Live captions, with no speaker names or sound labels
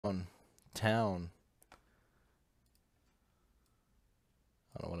Town.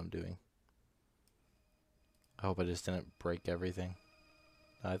 I don't know what I'm doing. I hope I just didn't break everything.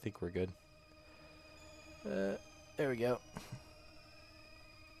 I think we're good. There we go.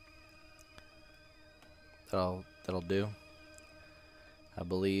 That'll do. I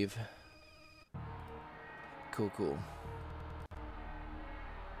believe. Cool.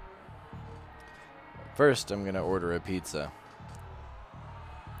 First, I'm gonna order a pizza.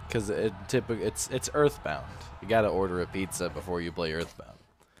 Cause it's Earthbound. You gotta order a pizza before you play Earthbound.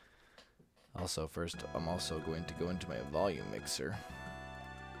 Also, first, I'm also going to go into my volume mixer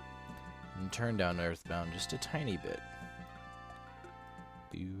and turn down Earthbound just a tiny bit.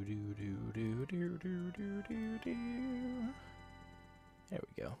 There we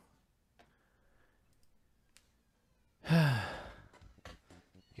go.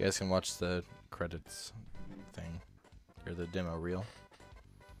 You guys can watch the credits thing, or the demo reel.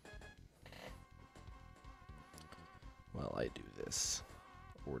 While I do this,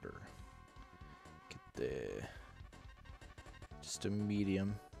 order. Get just a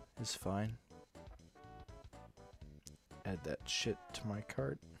medium is fine. Add that shit to my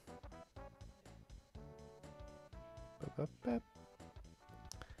cart. Ba ba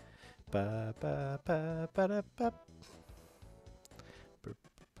ba ba ba ba da ba. Ba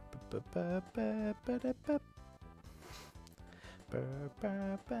ba ba ba ba da ba. Ba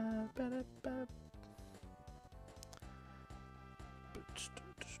ba ba ba da ba.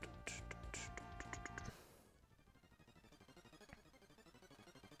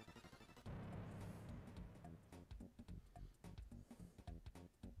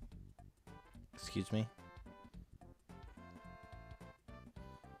 Excuse me.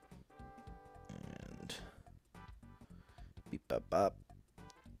 And beep bop bop.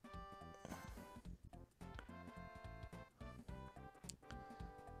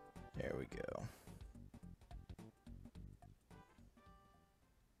 There we go.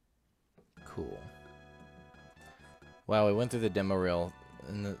 Cool. Wow, we went through the demo reel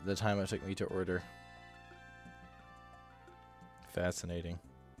in the time it took me to order. Fascinating.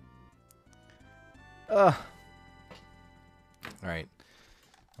 Alright.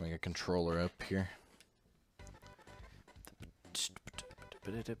 Let me get a controller up here.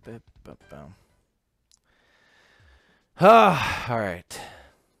 Alright.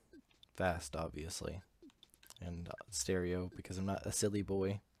 Fast, obviously. And stereo, because I'm not a silly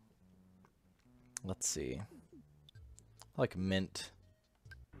boy. Let's see. I like mint.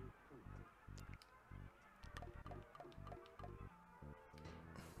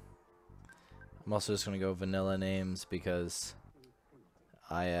 I'm also just gonna go vanilla names because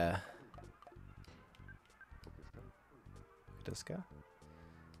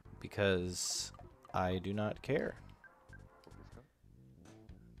because I do not care.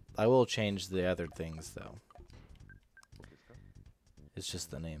 I will change the other things though. It's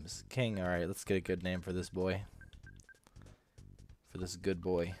just the names. King, alright, let's get a good name for this boy. For this good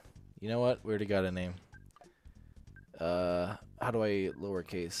boy. You know what? We already got a name. How do I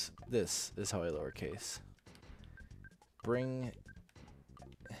lowercase? This is how I lowercase. Bring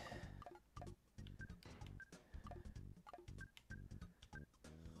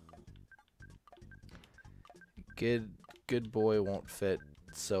good boy won't fit.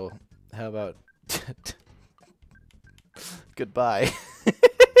 So how about goodbye.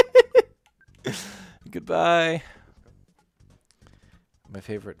 Goodbye. My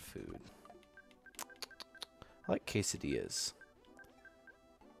favorite food. I like quesadillas.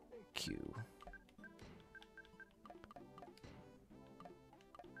 Q.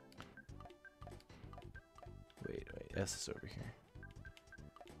 Wait, S is over here.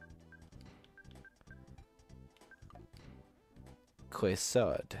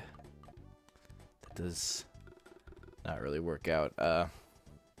 Quesad. That does not really work out.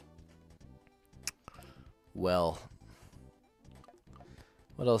 Well,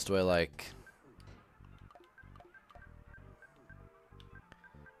 what else do I like?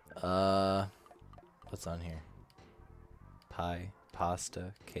 What's on here? Pie,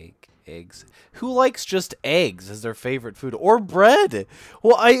 pasta, cake, eggs. Who likes just eggs as their favorite food? Or bread?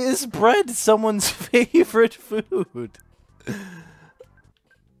 Well, is bread someone's favorite food?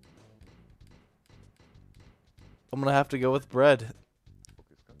 I'm gonna have to go with bread.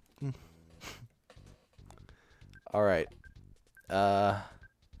 Alright. Well,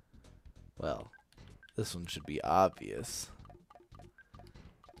 this one should be obvious.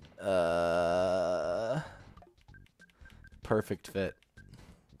 Perfect fit.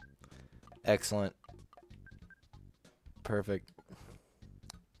 Excellent. Perfect.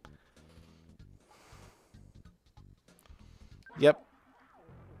 Yep.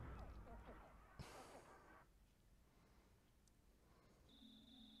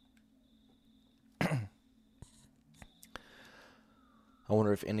 I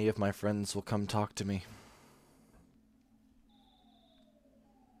wonder if any of my friends will come talk to me.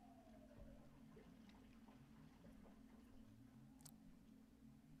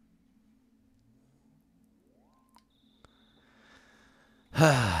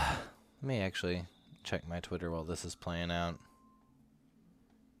 Let me actually check my Twitter while this is playing out.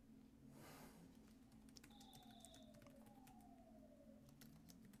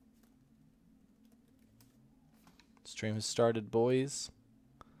 Stream has started, boys.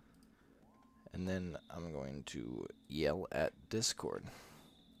 And then I'm going to yell at Discord.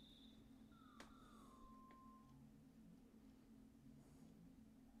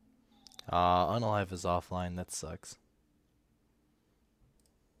 Unalive is offline. That sucks.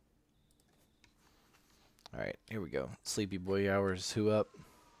 Alright, here we go. Sleepy boy hours. Who up?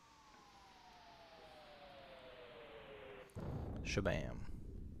 Shabam.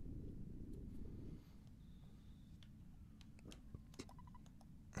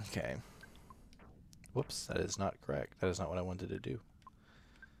 Okay. Whoops, that is not correct. That is not what I wanted to do.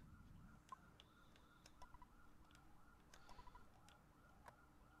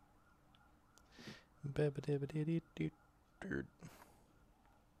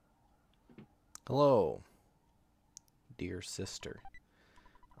 Hello, dear sister.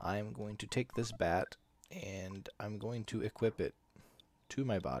 I am going to take this bat and I'm going to equip it to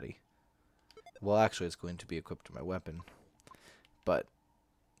my body. Well, actually, it's going to be equipped to my weapon, but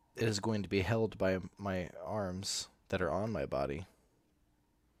it is going to be held by my arms that are on my body.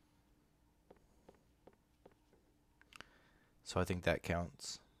 So I think that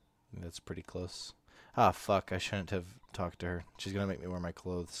counts. I think that's pretty close. Ah, fuck, I shouldn't have talked to her. She's gonna make me wear my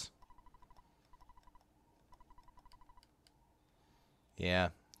clothes. Yeah,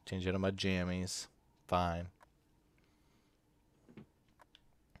 change out of my jammies. Fine.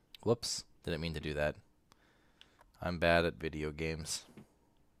 Whoops, didn't mean to do that. I'm bad at video games.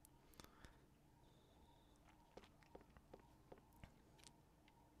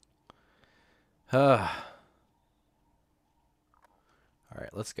 Alright,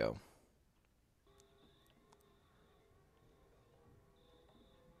 let's go.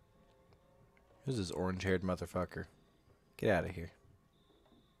 Who's this orange-haired motherfucker? Get out of here.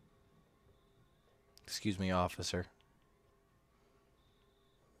 Excuse me, officer.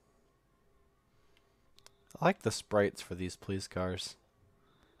 I like the sprites for these police cars.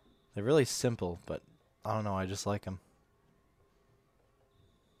 They're really simple, but I don't know, I just like them.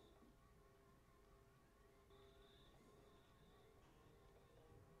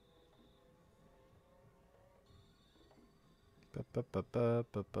 Been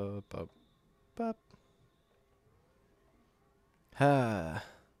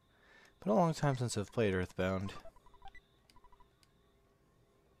a long time since I've played Earthbound.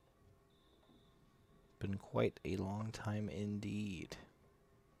 Been quite a long time indeed.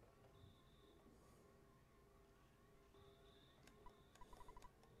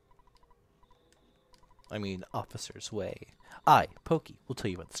 I mean, Officer's Way. I, Pokey, will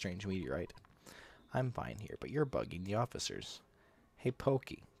tell you about the strange meteorite. I'm fine here, but you're bugging the officers. Hey,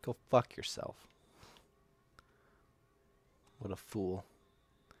 Pokey, go fuck yourself. What a fool.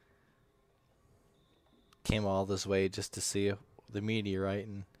 Came all this way just to see the meteorite,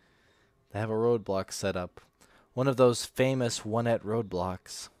 and they have a roadblock set up. One of those famous one-et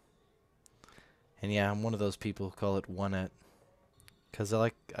roadblocks. And yeah, I'm one of those people who call it one-et. Because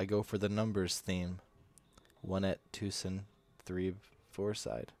I go for the numbers theme. One-et, Tucson, 3, 4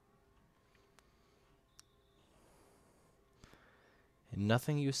 side. And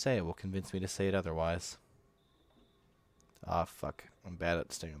nothing you say will convince me to say it otherwise. Ah, fuck. I'm bad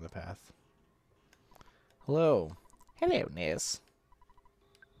at staying on the path. Hello. Hello, Ness.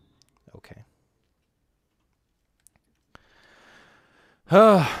 Okay.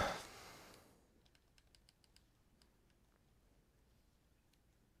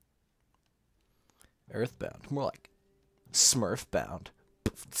 Earthbound. More like Smurfbound.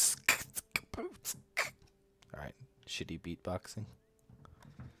 Alright. Shitty beatboxing.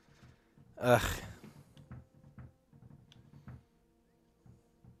 Ugh.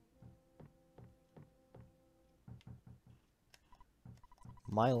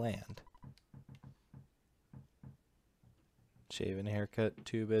 My land. Shave and haircut,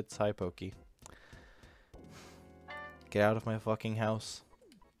 2 bits, hi Pokey. Get out of my fucking house.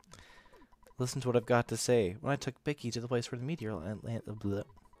 Listen to what I've got to say. When I took Bicky to the place where the meteor landed. You're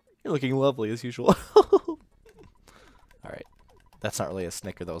looking lovely as usual. Alright. That's not really a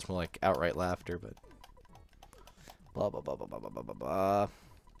snicker, that was more like outright laughter, but. Blah blah blah blah blah blah blah blah blah.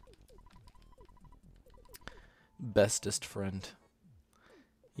 Bestest friend.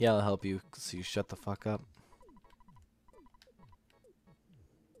 Yeah, I'll help you, so you shut the fuck up.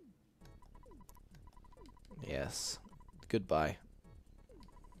 Yes. Goodbye.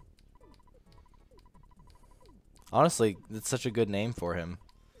 Honestly, it's such a good name for him.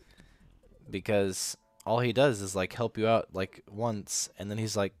 Because all he does is, like, help you out, like, once, and then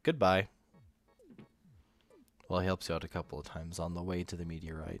he's like, goodbye. Well, he helps you out a couple of times on the way to the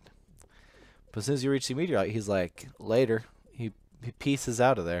meteorite. But as soon as you reach the meteorite, he's like, later. He pieces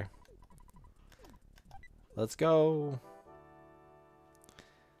out of there. Let's go.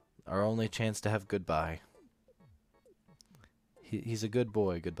 Our only chance to have goodbye. He's a good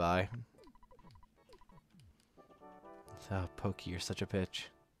boy. Goodbye. Oh, Pokey, you're such a bitch.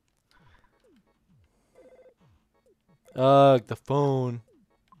 Ugh, the phone.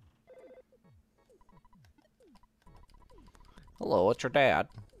 Hello, it's your dad.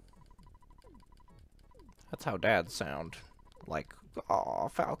 That's how dads sound. Like, aw,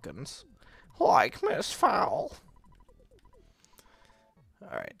 falcons. Like Miss Fowl.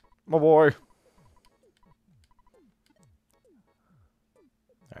 Alright, my boy.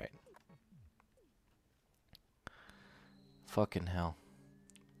 Alright. Fucking hell.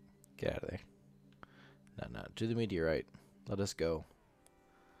 Get out of there. No, do the meteorite. Let us go.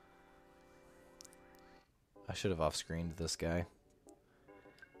 I should have off-screened this guy.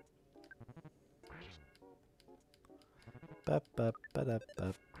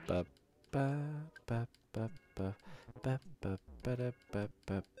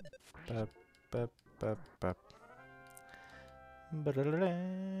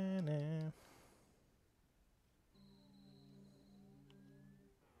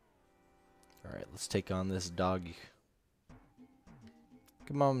 Alright, let's take on this dog.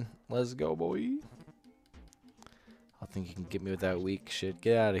 Come on, let's go, boy. I think you can get me with that weak shit.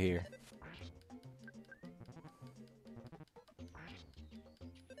 Get out of here.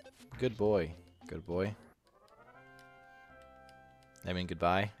 Good boy. Good boy. I mean,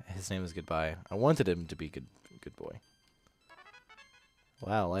 goodbye. His name is Goodbye. I wanted him to be good boy.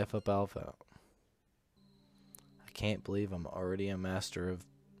 Wow, Life Up Alpha. I can't believe I'm already a master of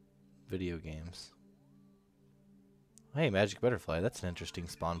video games. Hey, Magic Butterfly. That's an interesting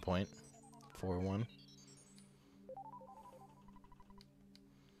spawn point. 4-1.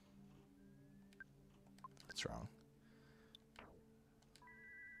 What's wrong?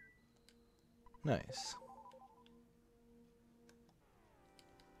 Nice.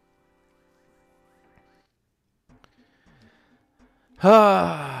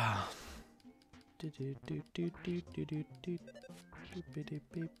 Ah.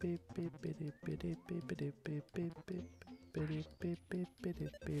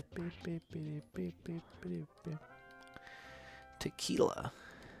 Tequila.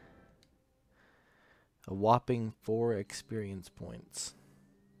 A whopping 4 experience points.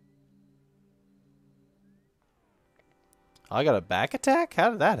 Oh, I got a back attack? How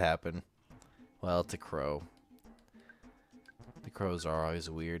did that happen? Well, it's a crow. The crows are always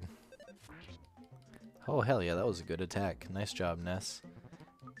weird. Oh, hell yeah, that was a good attack. Nice job, Ness.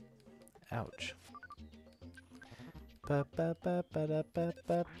 Ouch.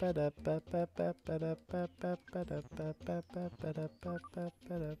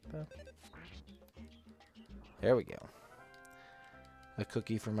 There we go. A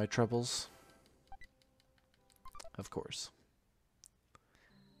cookie for my troubles. Of course.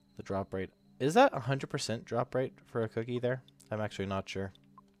 The drop rate. Is that 100% drop rate for a cookie there? I'm actually not sure.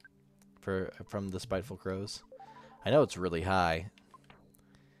 From the Spiteful Crows. I know it's really high.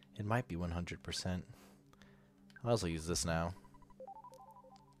 It might be 100%. I'll also use this now.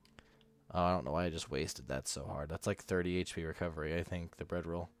 Oh, I don't know why I just wasted that so hard. That's like 30 HP recovery, I think, the bread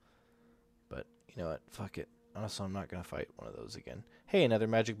roll. But, you know what? Fuck it. Also, I'm not going to fight one of those again. Hey, another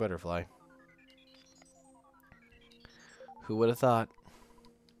Magic Butterfly. Who would have thought?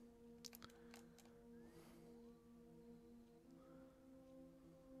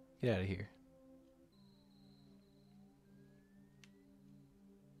 Get out of here.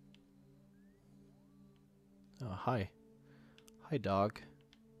 Oh, hi. Hi, dog.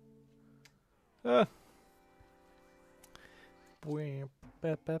 Ah.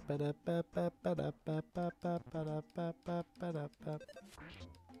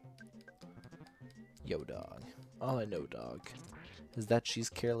 Yo, dog. All I know, dog, is that she's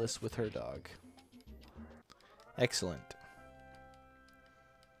careless with her dog. Excellent.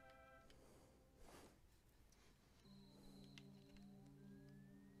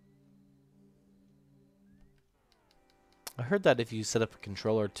 I heard that if you set up a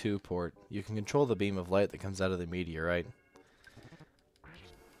controller 2 port, you can control the beam of light that comes out of the meteorite.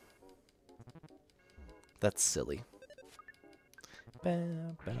 That's silly.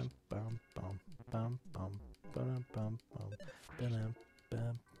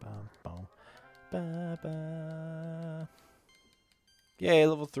 Ba, ba. Yay,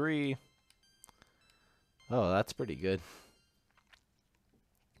 level 3. Oh, that's pretty good.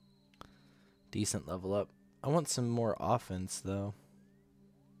 Decent level up. I want some more offense, though.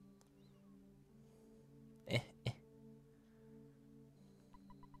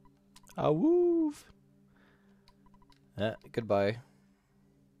 Awoof. Goodbye.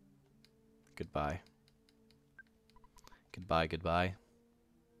 Goodbye. Goodbye, goodbye.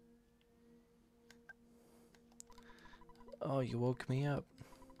 Oh, you woke me up.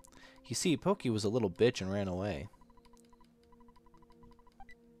 You see, Pokey was a little bitch and ran away.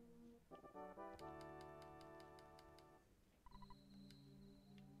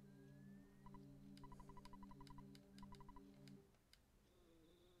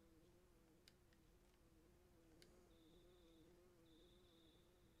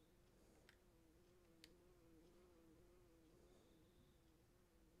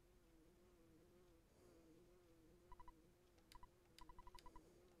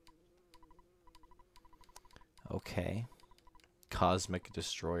 Okay. Cosmic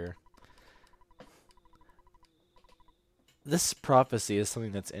Destroyer. This prophecy is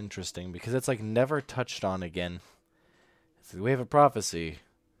something that's interesting because it's like never touched on again. It's like, we have a prophecy.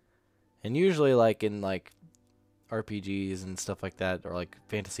 And usually like in like RPGs and stuff like that, or like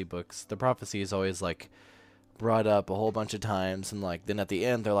fantasy books, the prophecy is always like brought up a whole bunch of times, and like then at the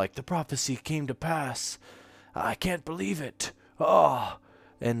end they're like, the prophecy came to pass. I can't believe it. Oh.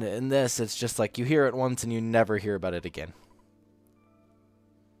 And in this, it's just like you hear it once and you never hear about it again.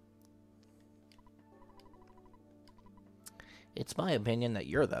 It's my opinion that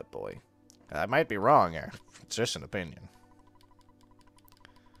you're that boy. I might be wrong here. It's just an opinion.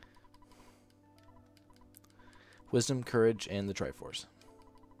 Wisdom, courage, and the Triforce.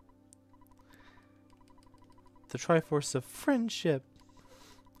 The Triforce of friendship.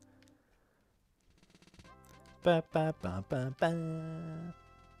 Ba ba ba ba ba.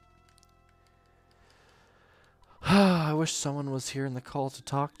 I wish someone was here in the call to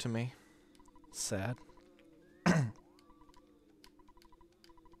talk to me. Sad.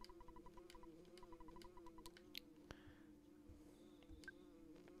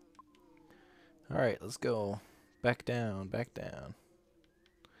 Alright, let's go. Back down, back down.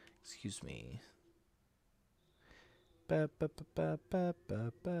 Excuse me. Ba ba ba ba ba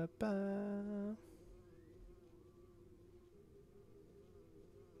ba ba ba.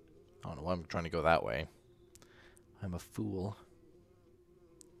 I don't know why I'm trying to go that way. I'm a fool.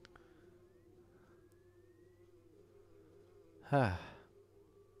 Ha.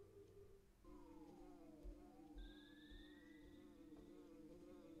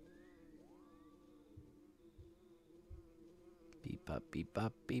 Beep up, beep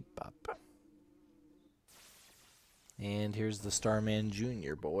up, beep up. And here's the Starman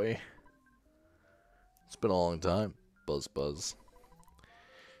Jr. boy. It's been a long time, Buzz Buzz.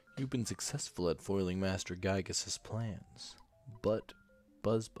 You've been successful at foiling Master Gygas's plans, but,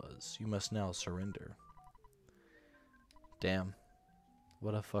 Buzz Buzz, you must now surrender. Damn.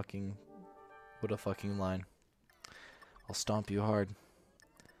 What a fucking line. I'll stomp you hard.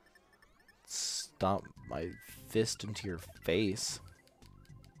 Stomp my fist into your face.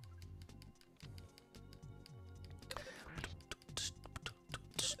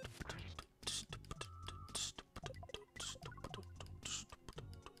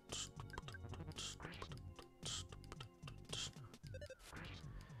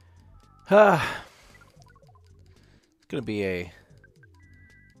 It's gonna be a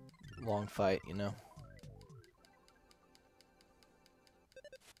long fight, you know.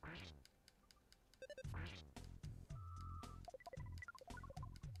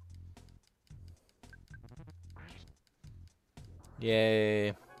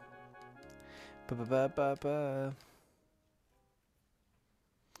 Yay. Ba ba ba ba ba.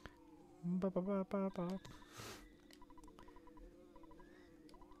 Ba ba ba ba ba.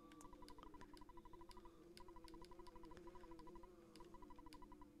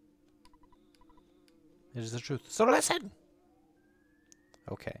 It is the truth. So listen.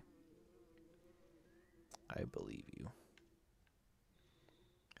 Okay. I believe you.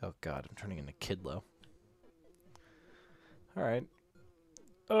 Oh God, I'm turning into Kidlo. All right.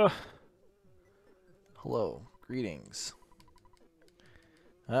 Hello. Greetings.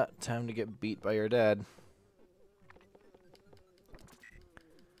 Time to get beat by your dad.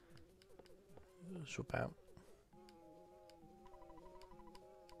 Swoop out.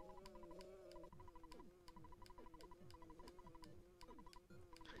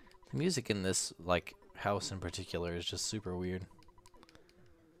 The music in this, like, house in particular is just super weird.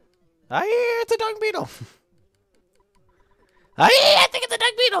 It's a dung beetle! I think it's a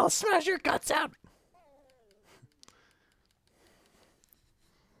dung beetle! Smash your guts out!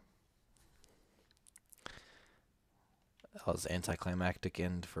 That was anticlimactic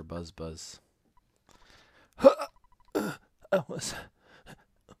end for Buzz Buzz. I was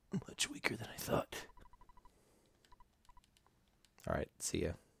much weaker than I thought. Alright, see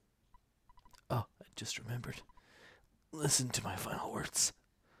ya. Oh, I just remembered. Listen to my final words.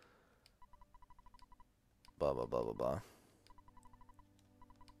 Blah, blah, blah, blah, blah.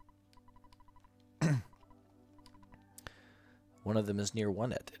 One of them is near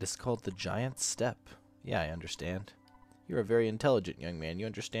Oneet. It is called the Giant Step. Yeah, I understand. You're a very intelligent young man. You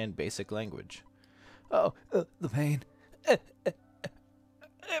understand basic language. Oh, the pain.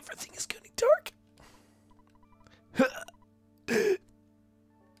 Everything is getting dark.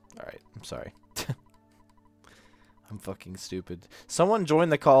 Alright, I'm sorry. I'm fucking stupid. Someone join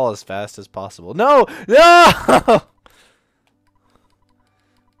the call as fast as possible. No! No!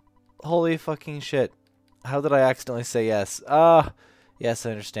 Holy fucking shit. How did I accidentally say yes? Yes,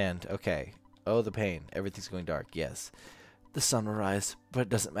 I understand. Okay. Oh, the pain. Everything's going dark. Yes. The sun will rise, but it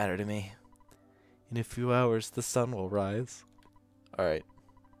doesn't matter to me. In a few hours, the sun will rise. Alright.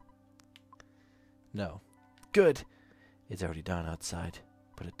 No. Good. It's already dawn outside,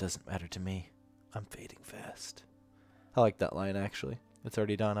 but it doesn't matter to me. I'm fading fast. I like that line, actually. It's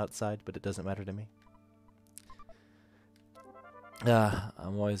already dawn outside, but it doesn't matter to me.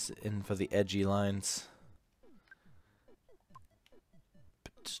 I'm always in for the edgy lines.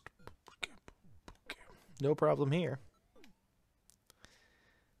 No problem here.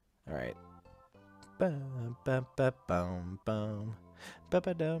 Alright.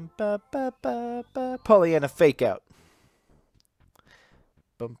 Pollyanna fake out.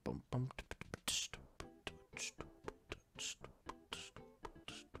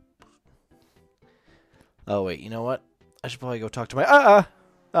 Oh wait, you know what? I should probably go talk to my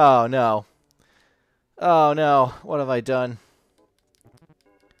Oh no. Oh no. What have I done?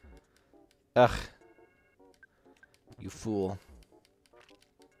 Ugh. You fool.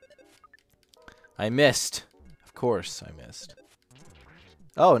 I missed. Of course I missed.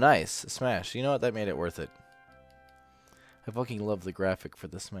 Oh, nice. A smash. You know what? That made it worth it. I fucking love the graphic for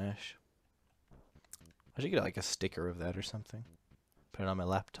the smash. I should get like a sticker of that or something. Put it on my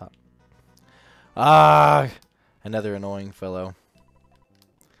laptop. Ah! Another annoying fellow.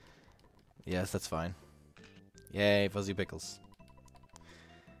 Yes, that's fine. Yay, fuzzy pickles.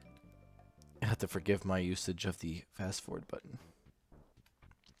 I have to forgive my usage of the fast forward button.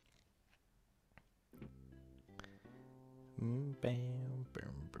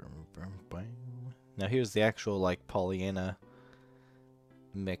 Now here's the actual like Pollyanna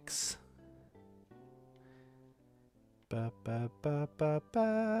mix. Ba ba ba ba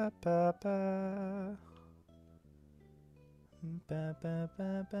ba ba ba. Ba ba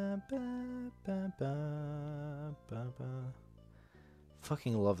ba ba ba ba ba ba ba.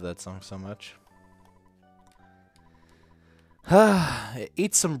 Fucking love that song so much.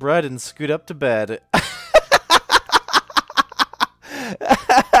 Eat some bread and scoot up to bed.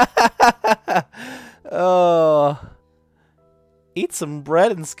 Oh. Eat some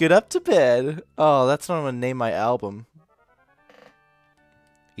bread and scoot up to bed. Oh, that's what I'm gonna name my album.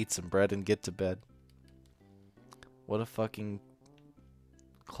 Eat some bread and get to bed. What a fucking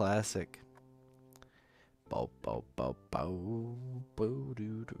classic. Bow, bow, bow, bow, bow,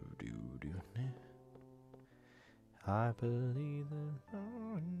 doo, doo, doo, doo. I believe the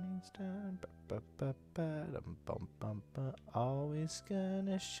morning's done. Ba, ba, ba, ba, dum, bum, bum, ba. Always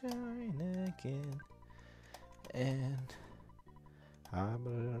gonna shine again. And I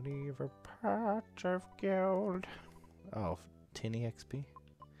believe a patch of gold. Oh, tinny XP.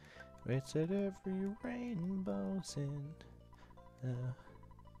 It's at every rainbow's end.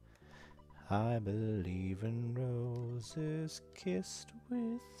 I believe in roses kissed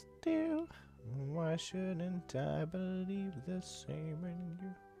with dew. Why shouldn't I believe the same in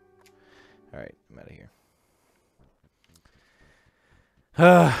you? Alright, I'm out of here.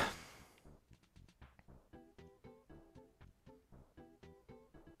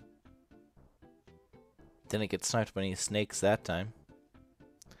 Didn't get sniped by any snakes that time.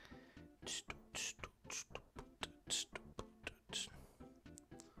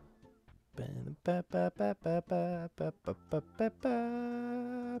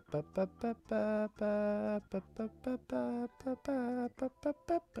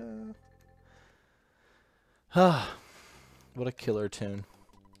 What a killer tune.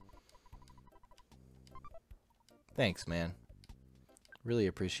 Thanks, man. Really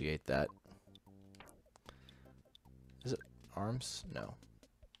appreciate that. Is it arms? No.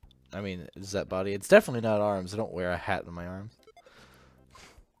 I mean, is that body? It's definitely not arms. I don't wear a hat on my arms.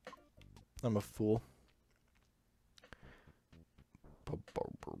 I'm a fool.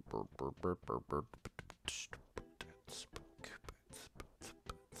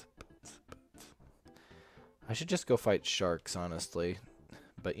 I should just go fight sharks, honestly.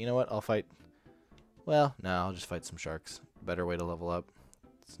 But you know what? I'll fight... Well, no, I'll just fight some sharks. Better way to level up.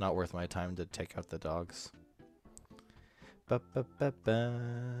 It's not worth my time to take out the dogs. Go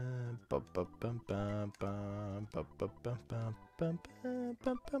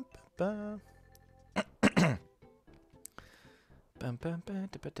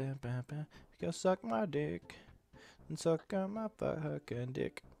suck my dick. And suck on my fucking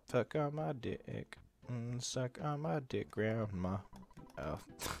dick. Fuck on my dick. And suck on my dick, grandma. Oh.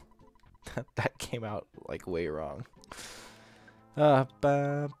 That came out like way wrong. I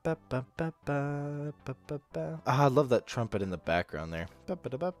love that trumpet in the background there.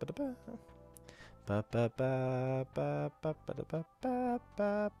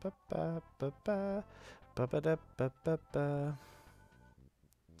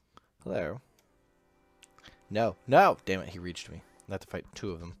 Hello. No, no! Damn it, he reached me. I have to fight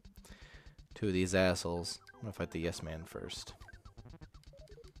two of them. Two of these assholes. I'm gonna fight the yes man first.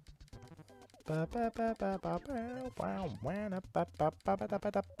 Oh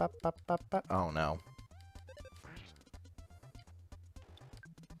no.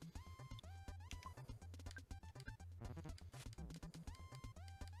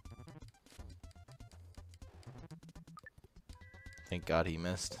 Thank God he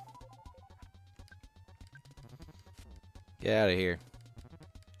missed. Get out of here.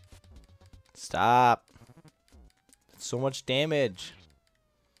 Stop. That's so much damage.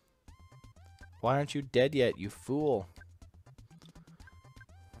 Why aren't you dead yet, you fool?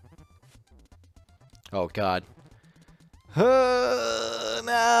 Oh, God.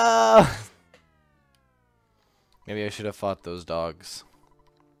 No! Maybe I should have fought those dogs.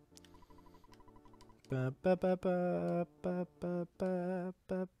 I'm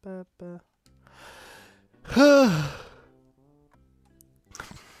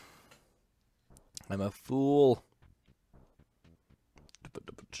a fool.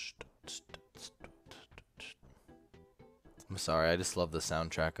 I'm sorry, I just love the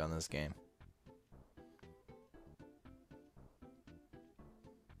soundtrack on this game.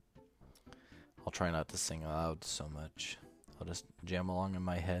 I'll try not to sing loud so much. I'll just jam along in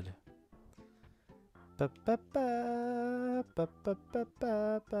my head.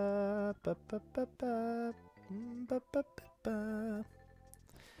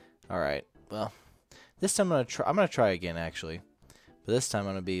 Alright, well, this time I'm gonna try again actually. But this time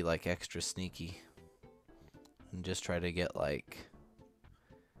I'm gonna be like extra sneaky. And just try to get like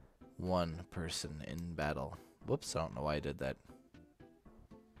one person in battle. Whoops, I don't know why I did that.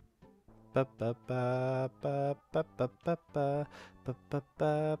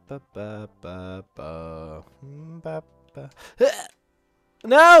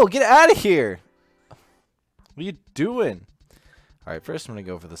 No, get out of here! What are you doing? Alright, first I'm gonna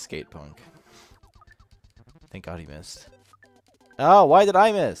go for the skate punk. Thank God he missed. Oh, why did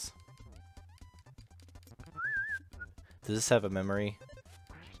I miss? Does this have a memory?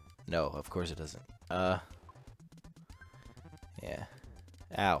 No, of course it doesn't. Yeah.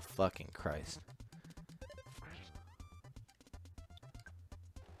 Ow, fucking Christ.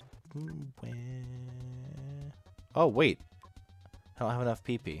 Oh, wait. I don't have enough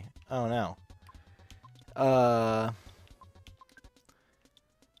PP. Oh, no.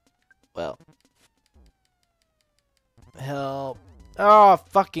 Well. Help. Oh,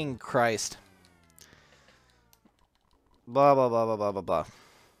 fucking Christ. Blah, blah, blah, blah, blah, blah, blah.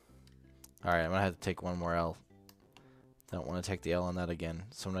 Alright, I'm gonna have to take one more L. Don't want to take the L on that again.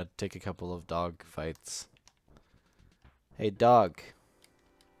 So I'm gonna take a couple of dog fights. Hey, dog.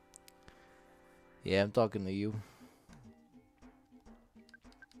 Yeah, I'm talking to you.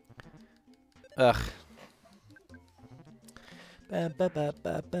 Ugh.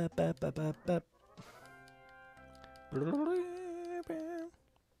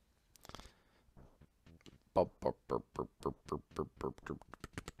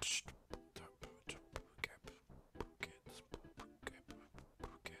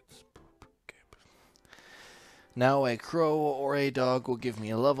 Now a crow or a dog will give me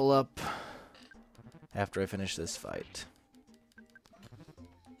a level up after I finish this fight.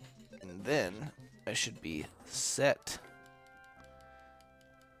 And then I should be set.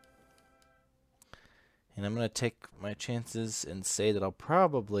 And I'm going to take my chances and say that I'll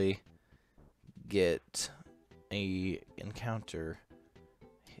probably get a encounter.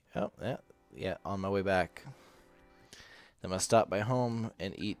 Oh, yeah, on my way back. Then I'm going to stop by home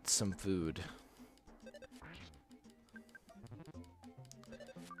and eat some food.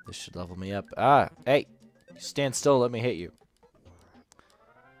 This should level me up. Ah, hey, stand still, let me hit you.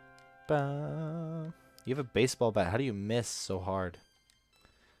 You have a baseball bat. How do you miss so hard?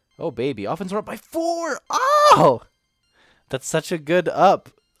 Oh, baby. Offense run up by 4. Ah! Oh! That's such a good up.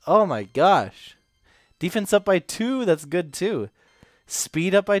 Oh my gosh. Defense up by 2. That's good too.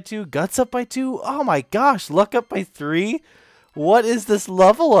 Speed up by 2. Guts up by 2. Oh my gosh. Luck up by 3. What is this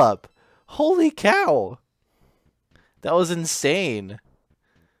level up? Holy cow. That was insane.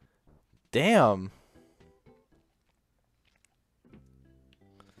 Damn.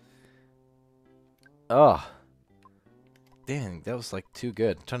 Oh. Dang, that was like too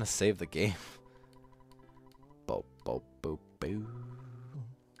good. I'm trying to save the game. Bo bo bo boo.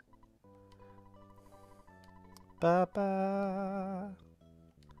 Ba ba.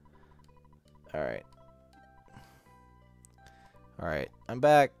 Alright. Alright, I'm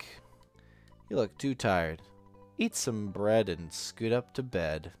back. You look too tired. Eat some bread and scoot up to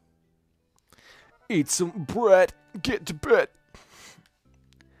bed. Eat some bread. Get to bed.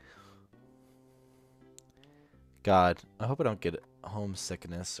 God, I hope I don't get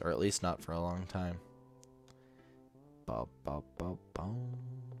homesickness, or at least not for a long time. Ba ba ba ba.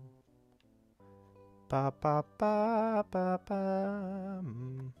 Ba ba ba ba ba.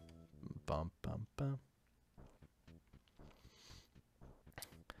 Bum bum bum.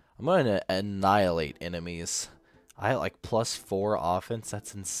 I'm gonna annihilate enemies. I have like +4 offense.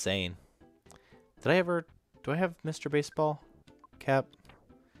 That's insane. Did I ever? Do I have Mr. Baseball cap?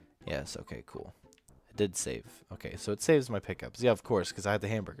 Yes. Okay. Cool. I did save. Okay, so it saves my pickups. Yeah, of course, because I have the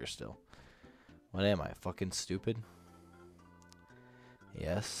hamburger still. What am I? Fucking stupid?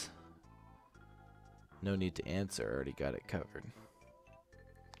 Yes. No need to answer. I already got it covered.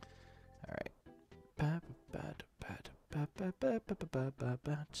 Alright.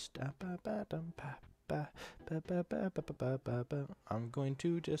 I'm going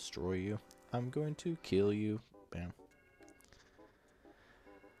to destroy you. I'm going to kill you. Bam.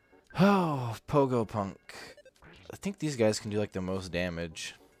 Oh, Pogo Punk. I think these guys can do like the most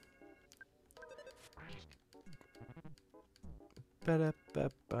damage.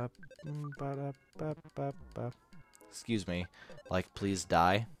 Excuse me. Like, please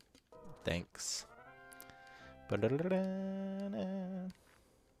die. Thanks.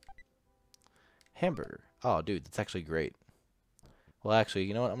 Hamburger. Oh, dude, that's actually great. Well, actually,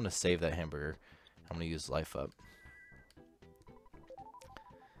 you know what? I'm going to save that hamburger. I'm going to use life up.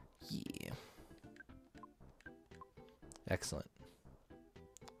 Yeah. Excellent.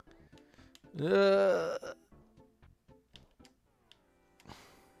 You're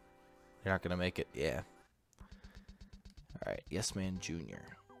not gonna make it. Yeah. Alright, Yes Man Jr.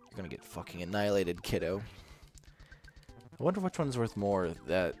 You're gonna get fucking annihilated, kiddo. I wonder which one's worth more,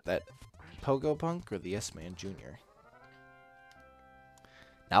 that Pogo Punk or the Yes Man Jr.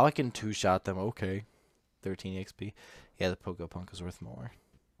 Now I can two-shot them. Okay. 13 XP. Yeah, the Pogo Punk is worth more.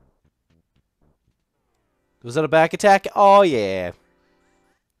 Was that a back attack? Oh, yeah.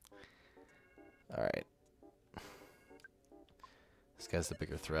 Alright. This guy's the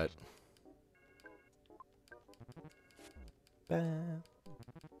bigger threat. Bah.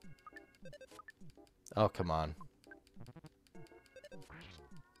 Oh, come on.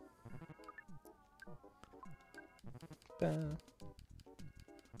 Bah.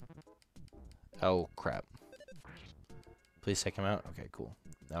 Oh, crap. Please take him out. Okay, cool.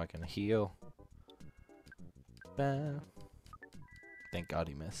 Now I can heal. Bah. Thank God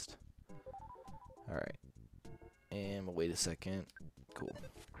he missed. Alright. And we'll wait a second. Cool.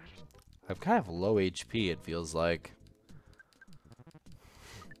 I'm kind of low HP, it feels like.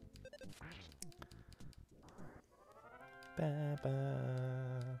 Ba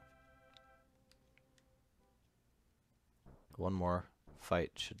 -ba. One more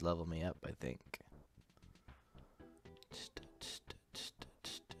fight should level me up, I think.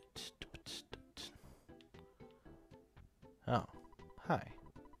 Oh, hi.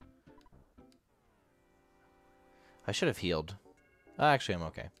 I should have healed. Actually, I'm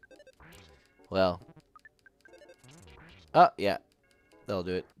okay. Well. Oh, yeah. That'll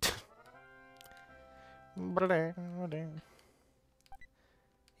do it.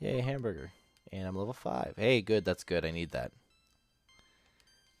 Yay, hamburger. And I'm level 5. Hey, good. That's good. I need that.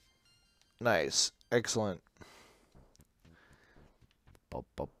 Nice. Excellent.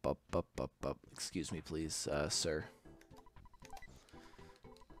 Excuse me, please, sir.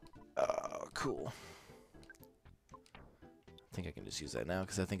 Oh, cool. I think I can just use that now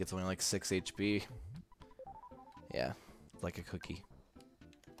because I think it's only like 6 HP. Yeah, like a cookie.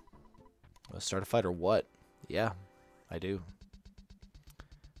 Wanna start a fight or what? Yeah, I do.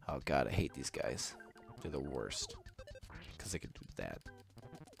 Oh god, I hate these guys. They're the worst. Because they can do that.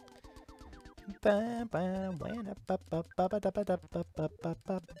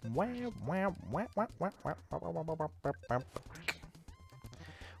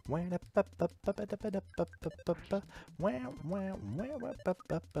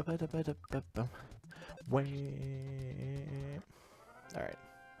 Alright.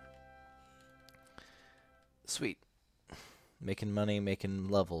 Sweet. Making money, making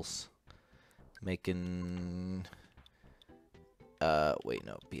levels. Making... wait,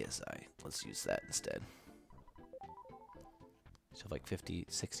 no, BSI. Let's use that instead. So like 50,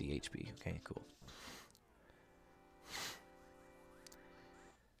 60 HP. Okay, cool.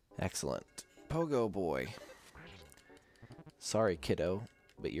 Excellent. Pogo boy. Sorry, kiddo,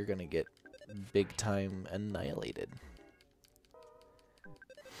 but you're gonna get big time annihilated.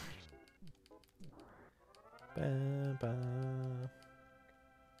 Ba, ba.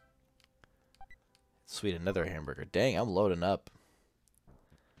 Sweet, another hamburger. Dang, I'm loading up.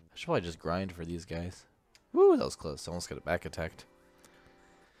 I should probably just grind for these guys. Woo, that was close. Almost got it back attacked.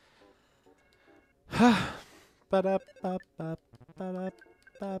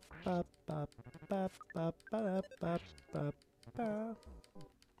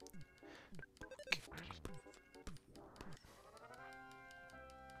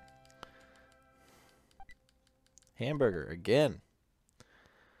 Hamburger again.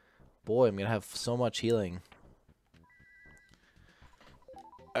 Boy, I'm gonna have so much healing.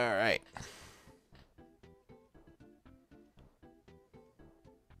 Alright.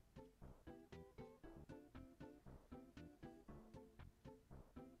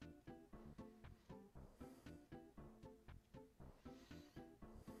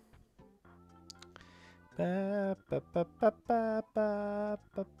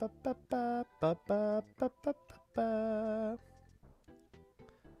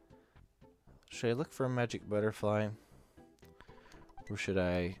 Should I look for a magic butterfly? Or should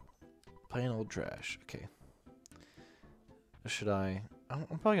I plain old trash? Okay. Or should I... I'm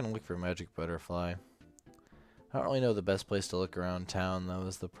probably going to look for a magic butterfly. I don't really know the best place to look around town, though,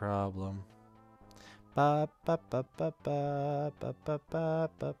 is the problem. I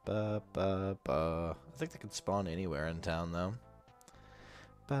think they could spawn anywhere in town, though.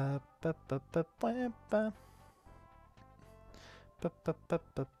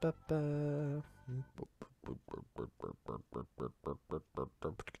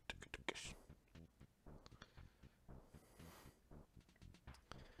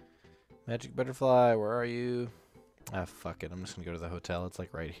 Magic butterfly, where are you? Ah, fuck it. I'm just gonna go to the hotel. It's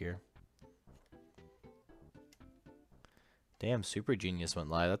like right here. Damn, Super Genius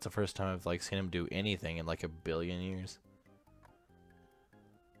went live. That's the first time I've like seen him do anything in like a billion years.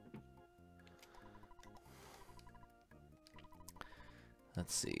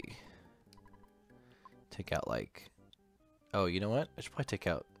 Let's see. Take out like... Oh, you know what? I should probably take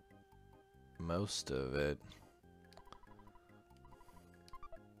out most of it.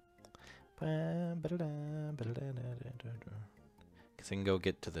 Because I can go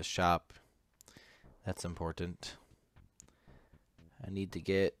get to the shop. That's important. I need to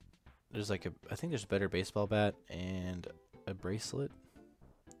get... There's like a... I think there's a better baseball bat and a bracelet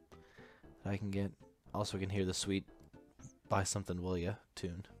that I can get. Also, I can hear the sweet Buy Something Will Ya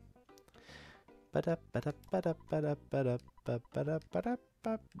tune.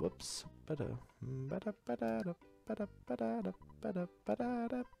 Whoops.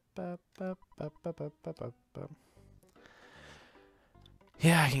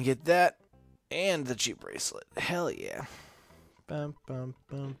 Yeah, I can get that and the cheap bracelet. Hell yeah.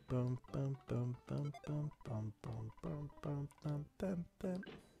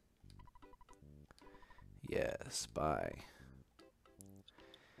 Yes, buy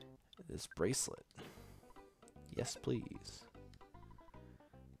this bracelet. Yes, please.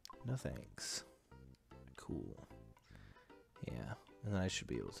 No thanks. Cool. Yeah, and then I should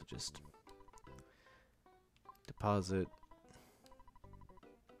be able to just deposit.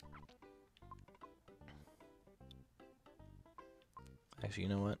 Actually, you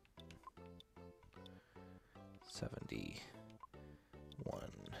know what? 71.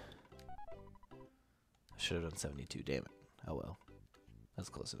 I should have done 72, damn it. Oh well. That's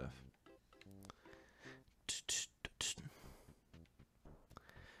close enough.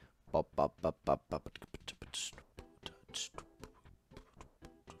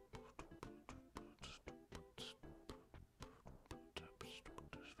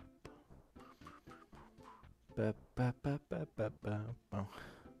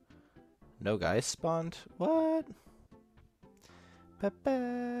 No guys spawned? What?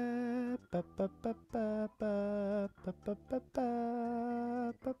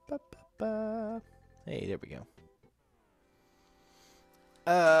 Hey, there we go.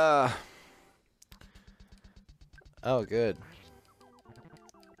 Oh, good.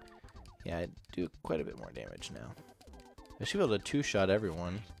 Yeah, I do quite a bit more damage now. I should be able to two-shot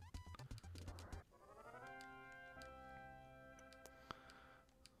everyone.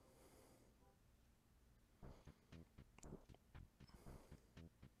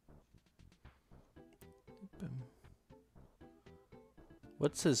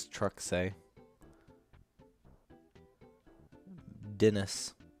 What's his truck say?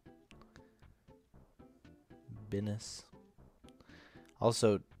 Dennis. Binnis.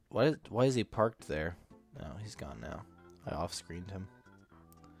 Also, why is he parked there? No, he's gone now. I off-screened him.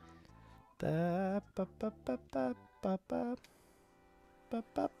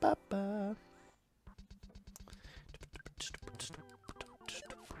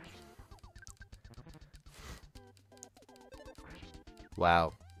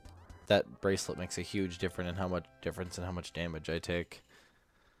 Wow, that bracelet makes a huge difference in how much damage I take.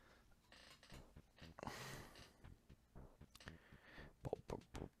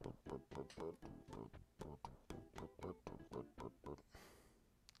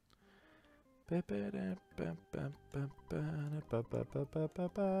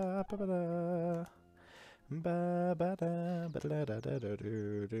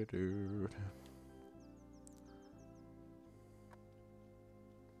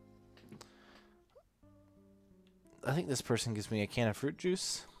 I think this person gives me a can of fruit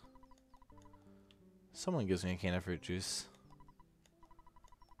juice. Someone gives me a can of fruit juice.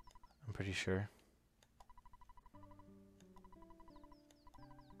 I'm pretty sure.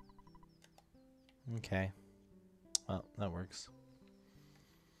 Okay. Well, that works.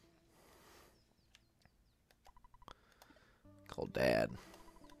 Call Dad.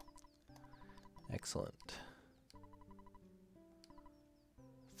 Excellent.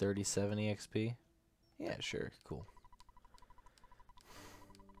 3070 XP? Yeah, sure. Cool.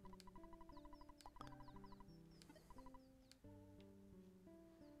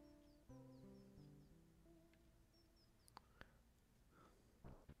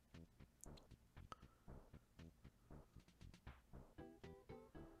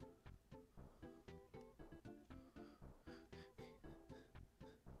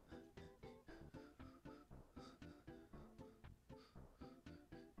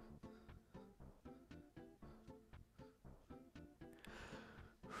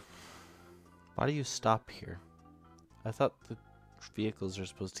 Why do you stop here? I thought the vehicles are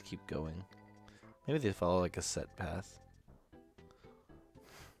supposed to keep going. Maybe they follow like a set path.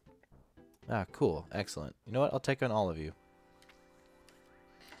 Ah, cool. Excellent. You know what? I'll take on all of you.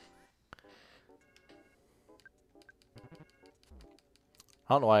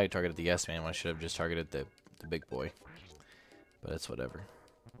 I don't know why I targeted the yes man when I should have just targeted the big boy. But it's whatever.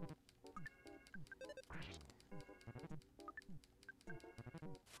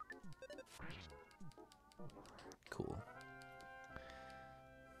 Cool.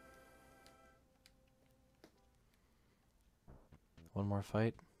 One more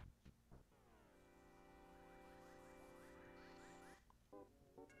fight.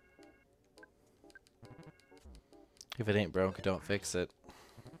 If it ain't broke, don't fix it.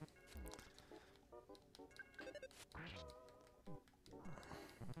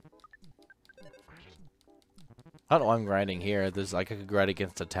 I don't know why I'm grinding here. There's like I could grind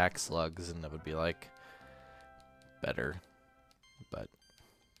against attack slugs and that would be like better. But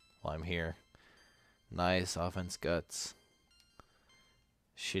while I'm here. Nice offense guts.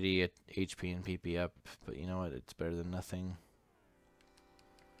 Shitty at HP and PP up, but you know what? It's better than nothing.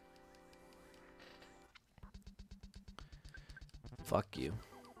 Fuck you.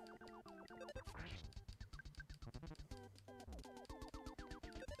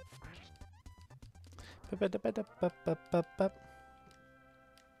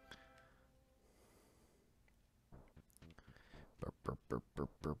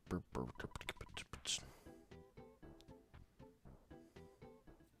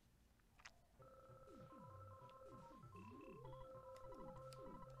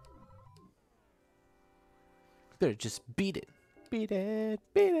 Better just beat it. Beat it.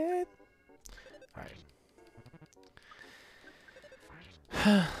 Beat it. Alright.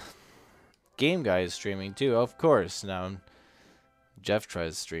 Game Guy is streaming too, of course. Now, Geoff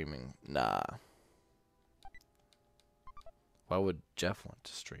tries streaming. Nah. Why would Geoff want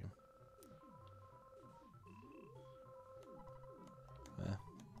to stream?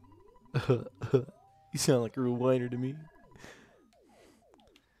 You sound like a real whiner to me.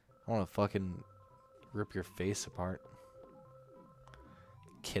 I want to fucking rip your face apart.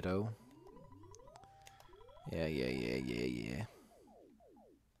 Kiddo. Yeah.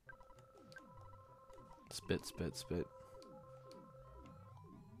 Spit, spit, spit.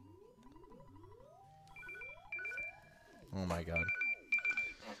 Oh my god.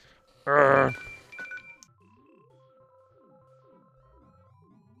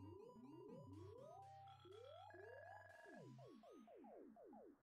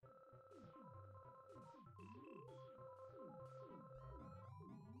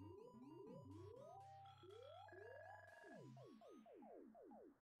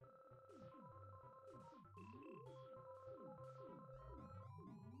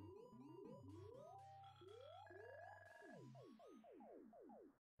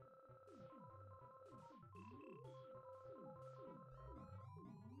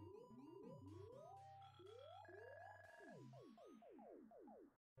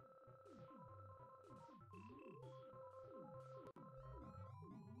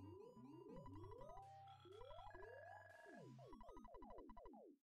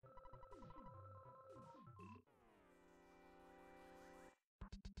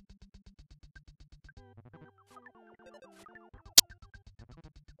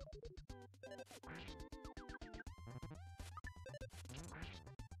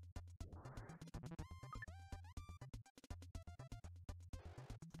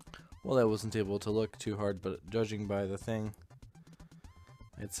 Well, I wasn't able to look too hard, but judging by the thing,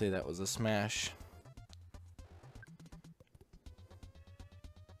 I'd say that was a smash.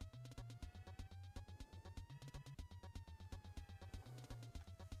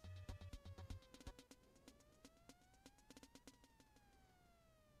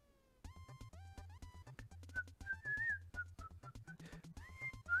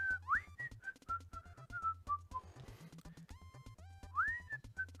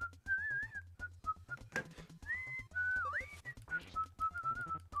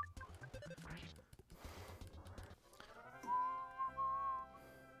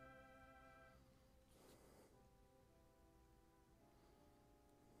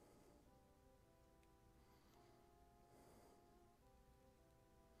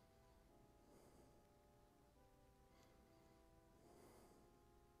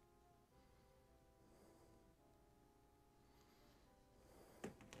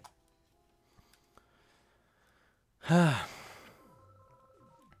 I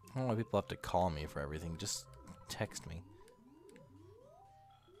don't know why people have to call me for everything. Just text me.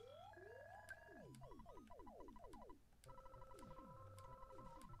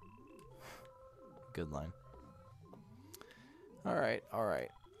 Good line. Alright, alright.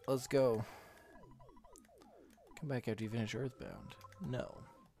 Let's go. Come back after you finish Earthbound. No.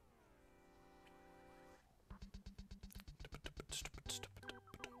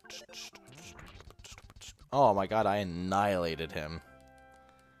 Oh my god, I annihilated him.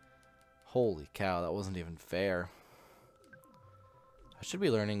 Holy cow, that wasn't even fair. I should be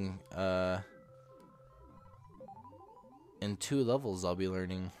learning, in 2 levels I'll be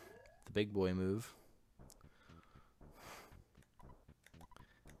learning the big boy move.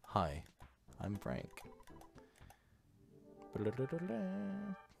 Hi, I'm Frank.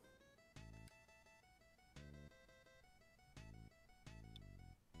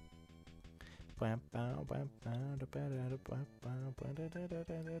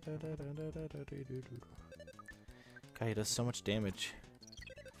 God, he does so much damage.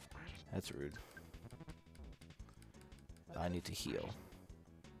 That's rude. I need to heal.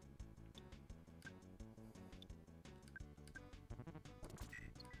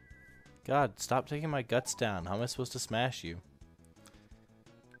 God, stop taking my guts down. How am I supposed to smash you?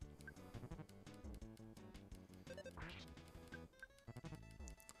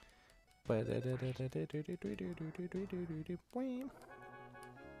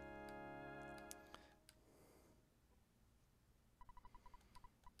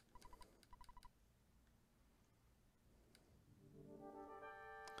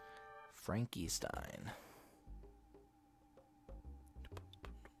 Frankenstein.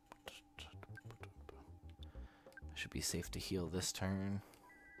 Should be safe to heal this turn.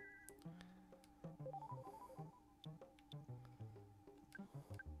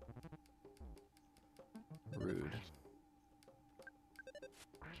 Rude.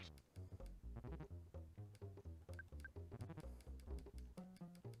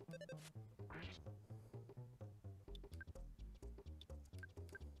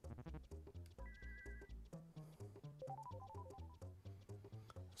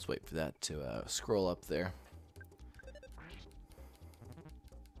 Let's wait for that to scroll up there.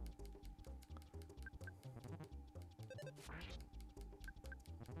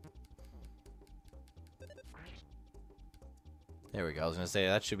 There we go. I was gonna say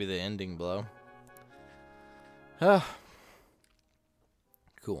that should be the ending blow. Ah,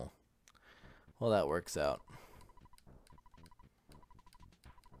 cool. Well, that works out.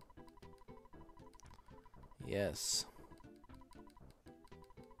 Yes.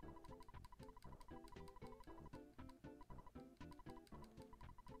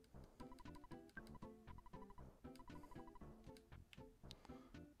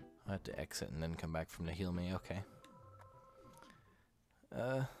 I have to exit and then come back from to heal me. Okay.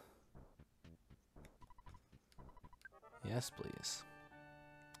 Yes, please.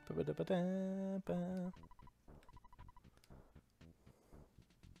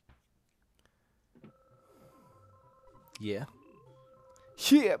 Yeah.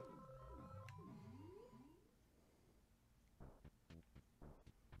 Yeah.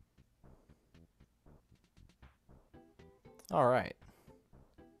 All right.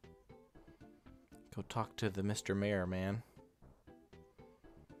 Go talk to the Mr. Mayor, man.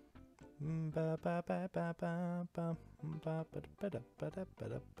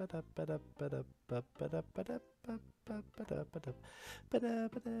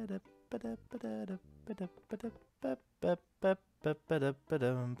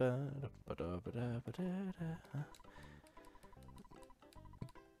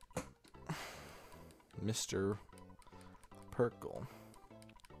 Mr. Perkle.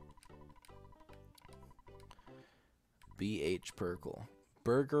 BH Perkle.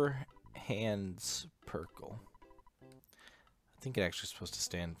 Burger Hands Perkle. I think it actually is supposed to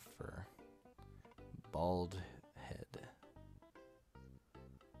stand for bald head.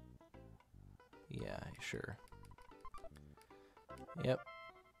 Yeah, sure. Yep.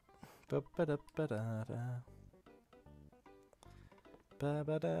 Ba-ba-da-ba-da-da.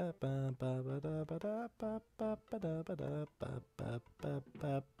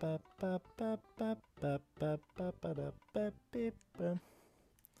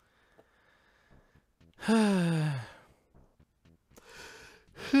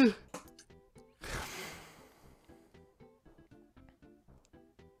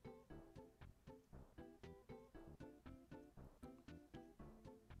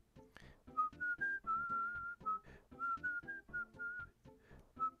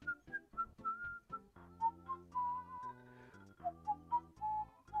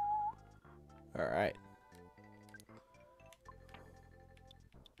 All right.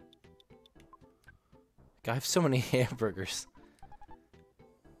 I have so many hamburgers.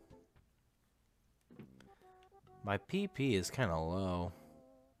 My PP is kind of low.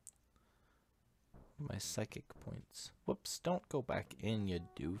 My psychic points. Whoops, don't go back in, you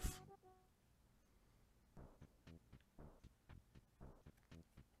doof.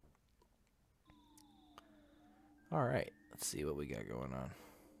 Alright, let's see what we got going on.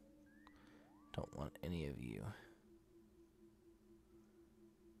 Don't want any of you.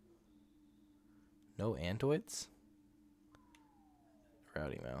 No antoids?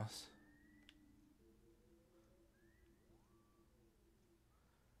 Rowdy mouse.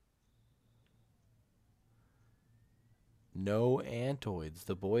 No antoids.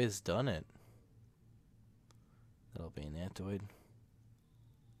 The boy has done it. That'll be an antoid.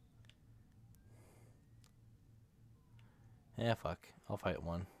 Yeah, fuck. I'll fight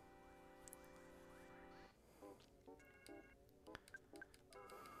one.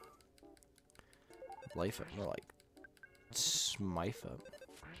 Life up, more like Smythe up.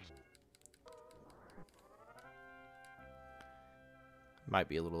 Might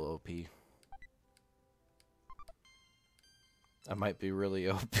be a little OP. I might be really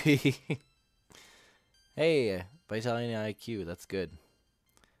OP. Hey, Vitality IQ, that's good.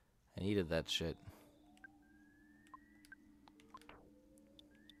 I needed that shit.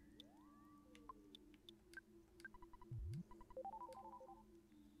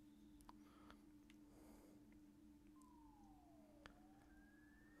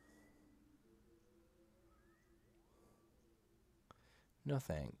 No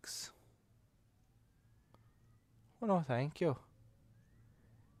thanks. Oh no, thank you.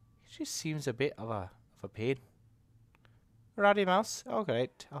 She seems a bit of a pain. Rowdy Mouse? Oh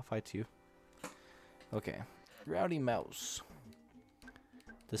great, I'll fight you. Okay. Rowdy Mouse.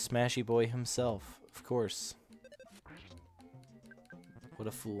 The smashy boy himself, of course. What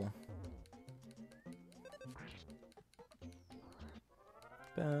a fool.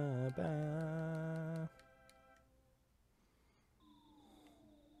 Ba ba.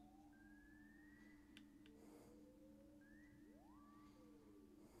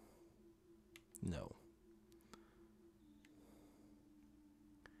 No.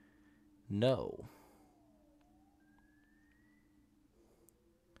 No.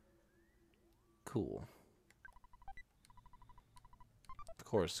 Cool. Of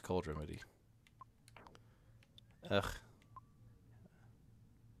course, cold remedy. Ugh.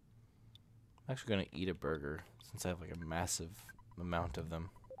 I'm actually gonna eat a burger since I have like a massive amount of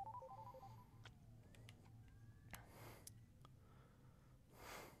them.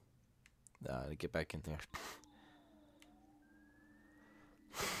 To get back in there.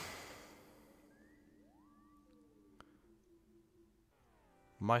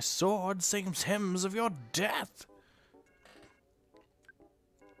 My sword sings hymns of your death.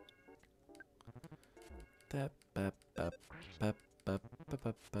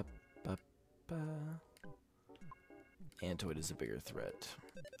 Antoid is a bigger threat.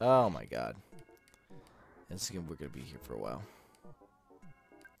 Oh my god. We're gonna be here for a while.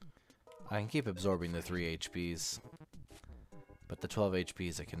 I can keep absorbing the 3 HPs, but the 12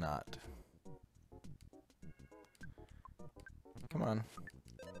 HPs I cannot. Come on.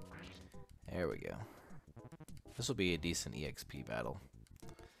 There we go. This will be a decent EXP battle.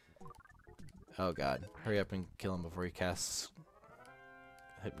 Oh god. Hurry up and kill him before he casts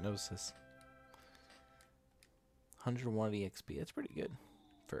Hypnosis. 101 EXP. That's pretty good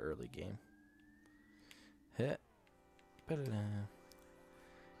for early game. Hit. I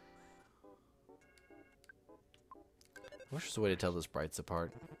wish there's a way to tell the sprites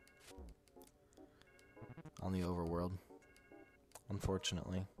apart on the overworld.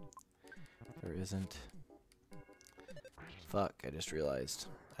 Unfortunately, there isn't. Fuck, I just realized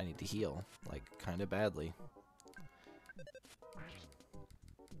I need to heal, like, kinda badly.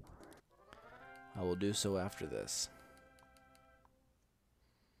 I will do so after this.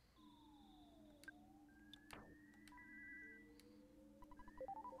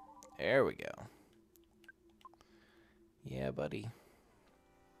 There we go. Yeah, buddy.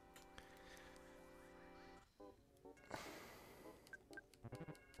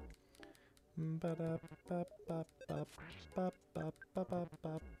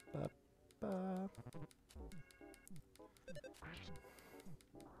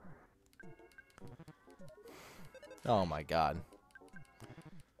 Oh my god.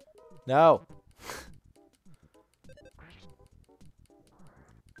 No!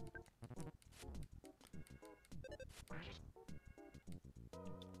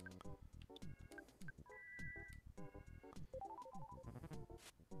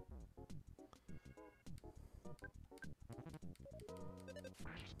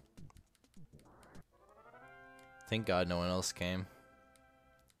 Thank God no one else came.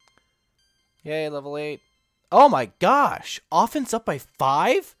 Yay, level 8. Oh my gosh! Offense up by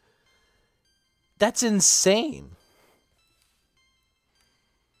 5? That's insane.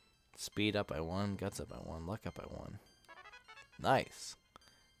 Speed up by 1, guts up by 1, luck up by 1. Nice.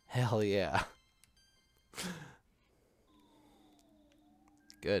 Hell yeah.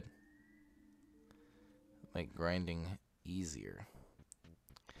 Good. Make grinding easier.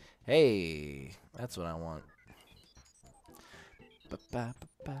 Hey, that's what I want.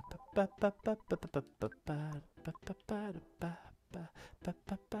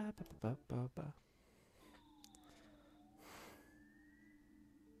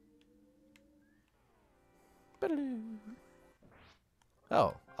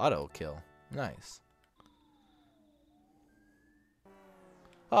 Oh, auto kill. Nice.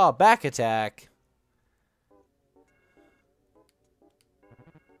 Oh, back attack.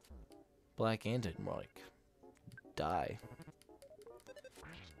 Black anti-mark. Die.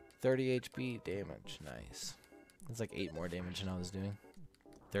 30 HP damage. Nice. That's like 8 more damage than I was doing.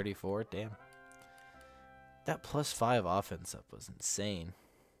 34? Damn. That plus 5 offense up was insane.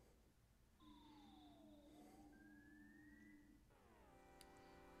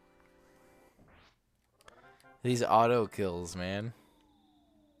 These auto kills, man.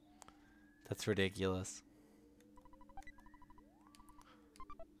 That's ridiculous.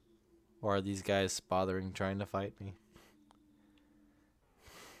 Or are these guys bothering trying to fight me?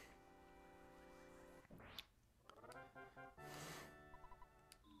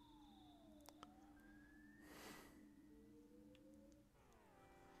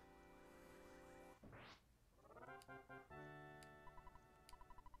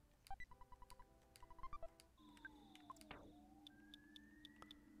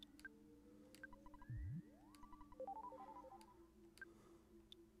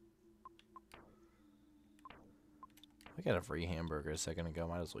 I got a free hamburger a second ago.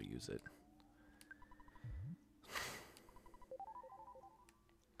 Might as well use it.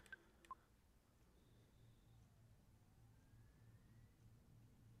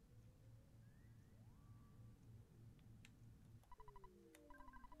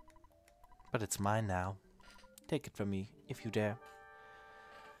 But it's mine now. Take it from me, if you dare.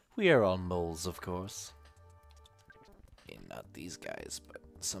 We are all moles, of course. And not these guys, but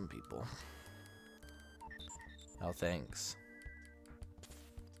some people. Oh, thanks.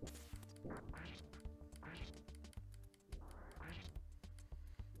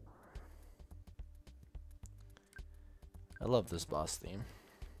 I love this boss theme.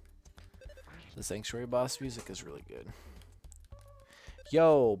 The Sanctuary boss music is really good.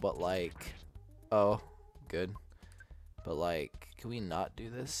 Yo, but like... Oh, good. But like, can we not do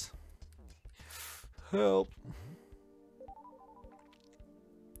this? Help!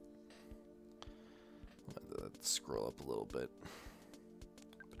 Let's scroll up a little bit.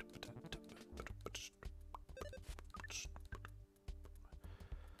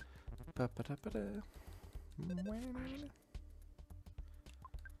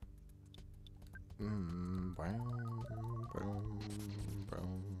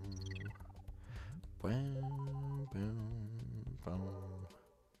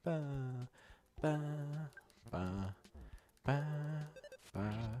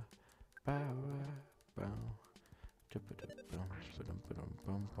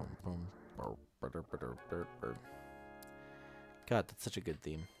 God, that's such a good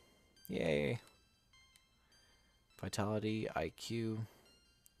theme. Yay. Vitality, IQ.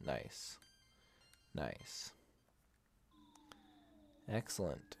 Nice. Nice.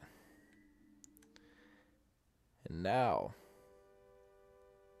 Excellent. And now...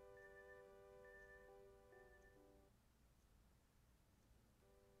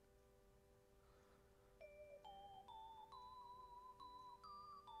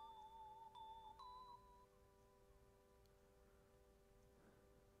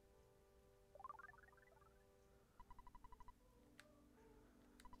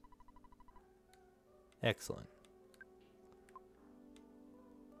 Excellent.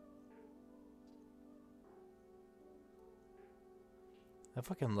 I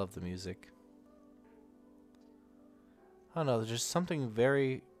fucking love the music. I don't know, there's just something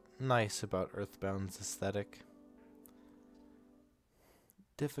very nice about Earthbound's aesthetic.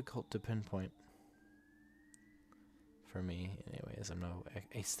 Difficult to pinpoint. For me, anyways, I'm no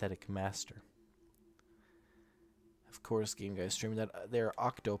aesthetic master. Of course, Game Guys streaming that their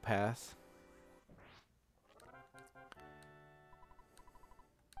Octopath.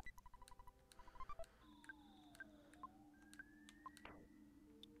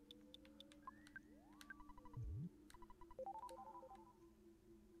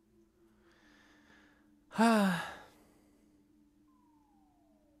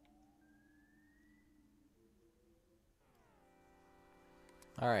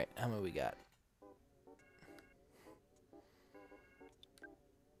 Alright, how many we got?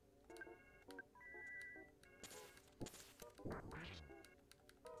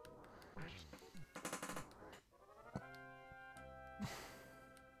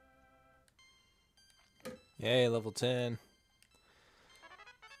 Yay, level 10.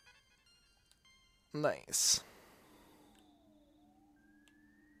 Nice.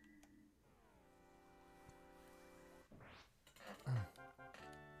 I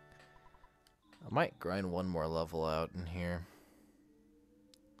might grind one more level out in here.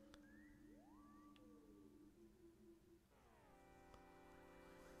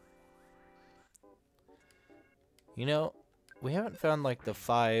 You know, we haven't found like the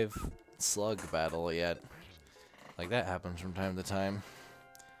 5 slug battle yet. Like that happens from time to time.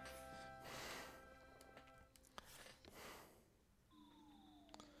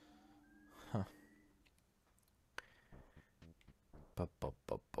 Huh. I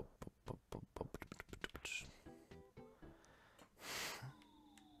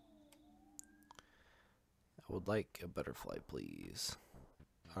would like a butterfly, please.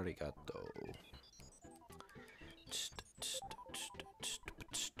 Arigato.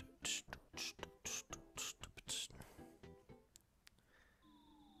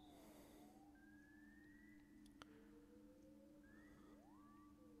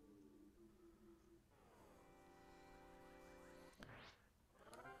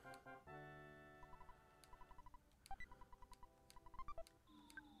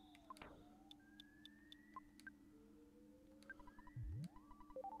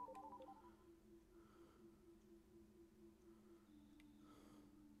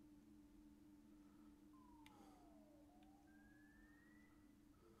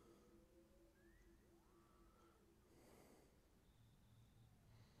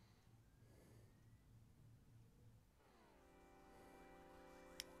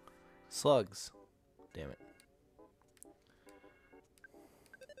 Slugs. Damn it.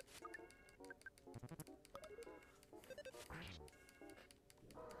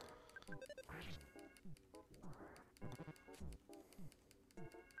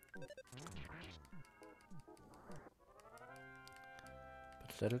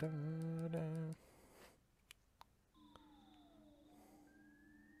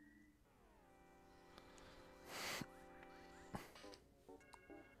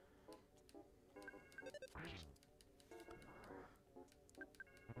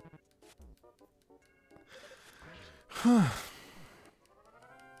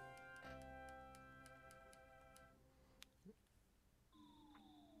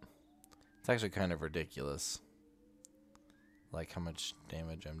 It's actually kind of ridiculous. Like how much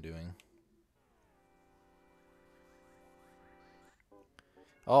damage I'm doing.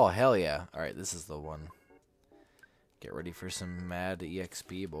 Oh, hell yeah. Alright, this is the one. Get ready for some mad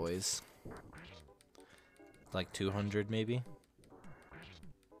EXP, boys. Like 200, maybe?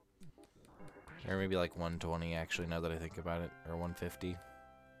 Or maybe like 120, actually, now that I think about it. Or 150.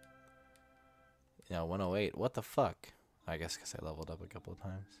 No, 108. What the fuck? I guess because I leveled up a couple of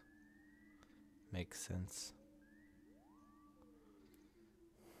times. Makes sense.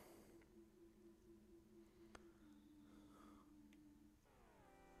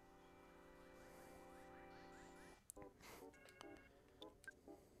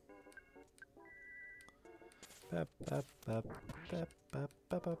 Ba, ba, ba, ba, ba, ba,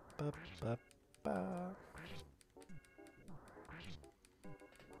 ba, ba, ba, ba.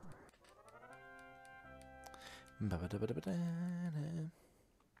 Ba, ba, da, ba, da, ba, da, da.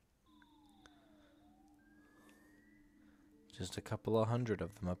 Just a couple of hundred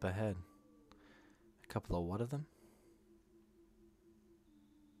of them up ahead. A couple of what of them?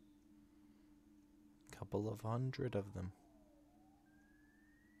 Couple of hundred of them.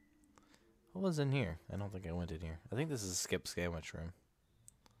 What was in here? I don't think I went in here. I think this is a skip sandwich room.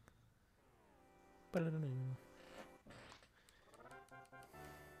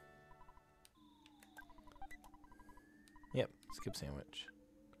 Yep, skip sandwich.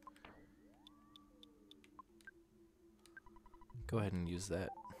 Go ahead and use that.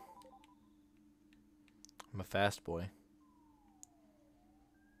 I'm a fast boy.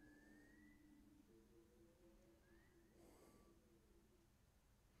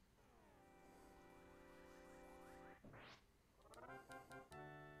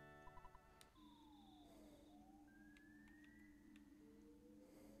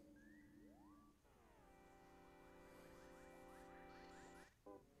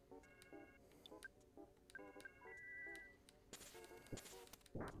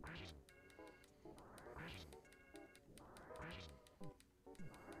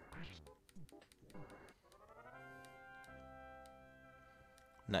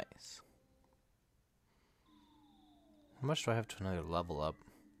 Nice. How much do I have to another level up?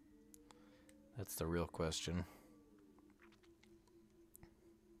 That's the real question.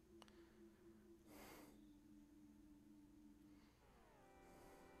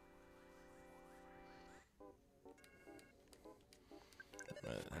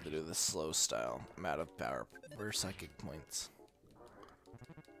 I have to do the slow style. I'm out of power for psychic points.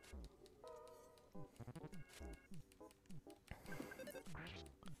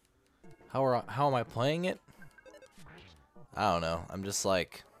 How am I playing it? I don't know. I'm just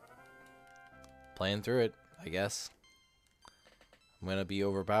like playing through it, I guess. I'm gonna be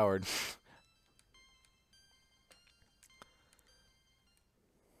overpowered.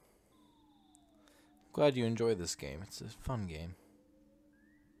 Glad you enjoy this game. It's a fun game.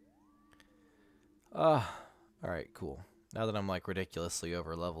 Alright, cool. Now that I'm like ridiculously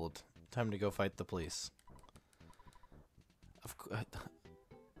over leveled, time to go fight the police. Of course.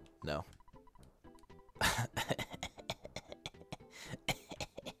 No.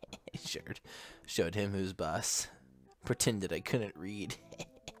 Showed him who's boss. Pretended I couldn't read.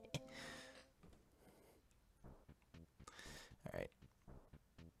 Alright.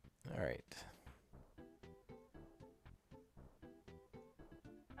 Alright.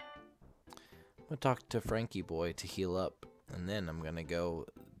 I'm gonna talk to Frankie boy to heal up, and then I'm gonna go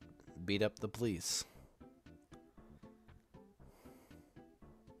beat up the police.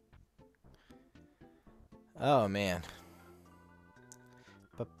 Oh man.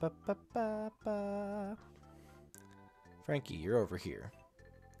 Ba-ba-ba-ba-ba. Frankie, you're over here.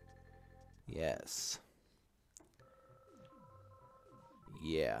 Yes.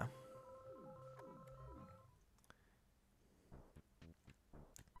 Yeah.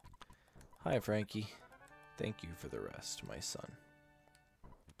 Hi, Frankie. Thank you for the rest, my son.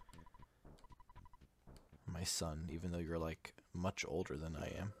 My son, even though you're like much older than I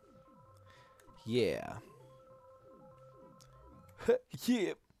am. Yeah.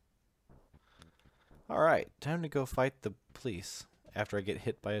 Yeah. Alright, time to go fight the police after I get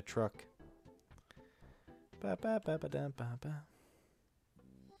hit by a truck. Ba ba ba ba da ba ba.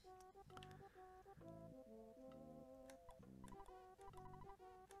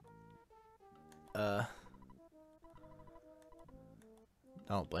 I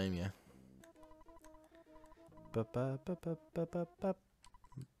don't blame you. Ba ba ba ba ba ba ba.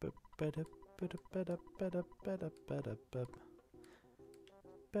 Ba ba da ba da ba da ba da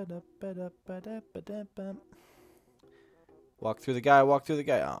ba da ba da ba. Walk through the guy, walk through the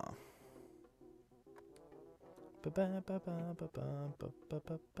guy. Aw.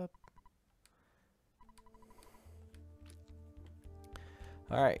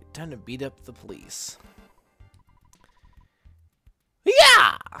 Alright, time to beat up the police.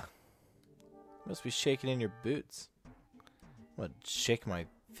 Yeah! Must be shaking in your boots. I'm gonna shake my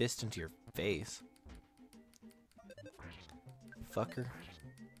fist into your face. Fucker.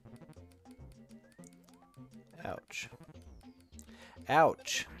 Ouch.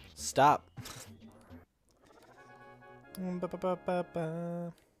 Ouch. Stop. You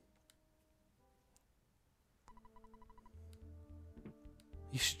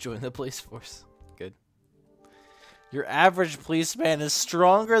should join the police force. Good. Your average policeman is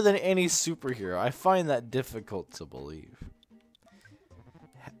stronger than any superhero. I find that difficult to believe.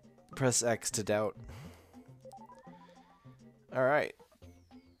 Press X to doubt. Alright.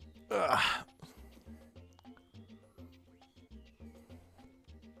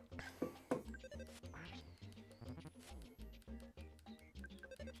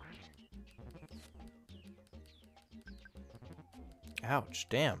 Ouch,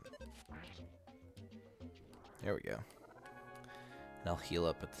 damn. There we go. And I'll heal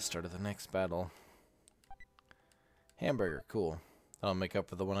up at the start of the next battle. Hamburger, cool. That'll make up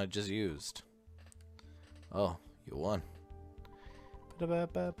for the one I just used. Oh, you won.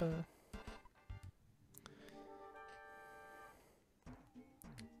 Ba-da-ba-ba-ba.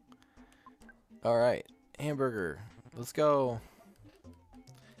 Alright, hamburger. Let's go.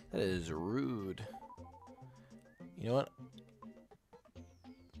 That is rude. You know what?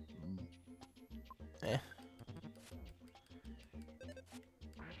 Eh.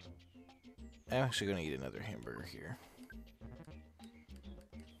 I'm actually gonna eat another hamburger here.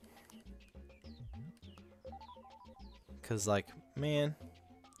 Cause like, man.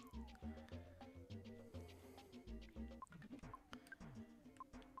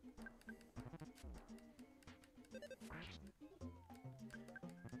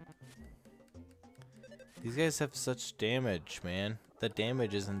 These guys have such damage, man. The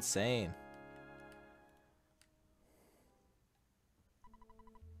damage is insane.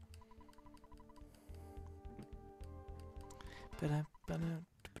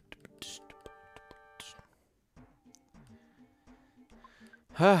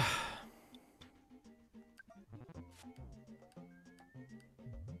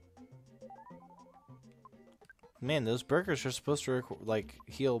 Man, those burgers are supposed to like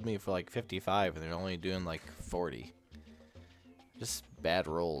heal me for like 55, and they're only doing like 40. Just bad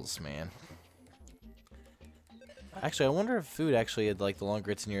rolls, man. Actually, I wonder if food actually, like, the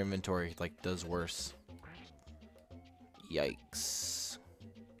longer it's in your inventory, like, does worse. Yikes.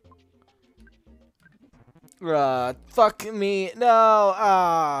 Fuck me.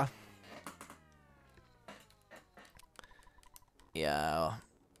 No. Yeah.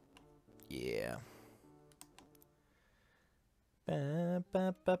 Yeah.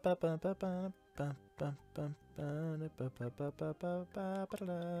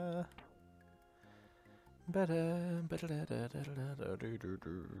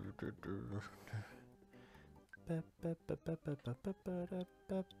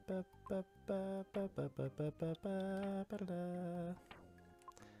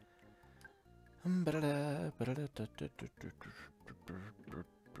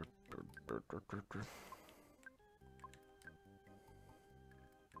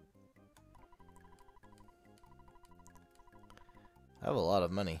 I have a lot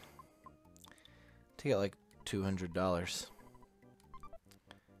of money. To get like $200.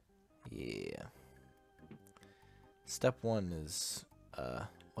 Yeah. Step 1 is,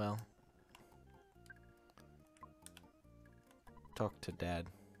 well, talk to Dad.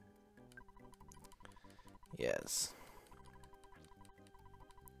 Yes.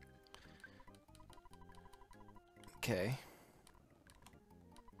 Okay.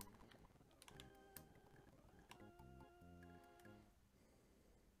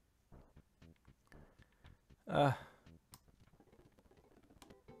 I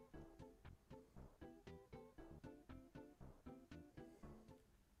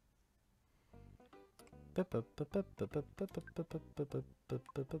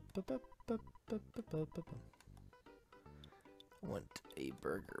want a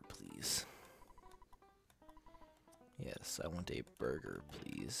burger, please. Yes, I want a burger,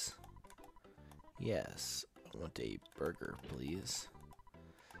 please. Yes, I want a burger, please.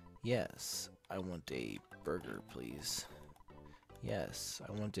 Yes, I want a burger, please. Yes,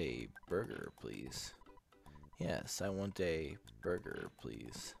 I want a burger, please. Yes, I want a burger,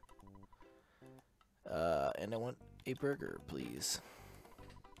 please. And I want a burger, please.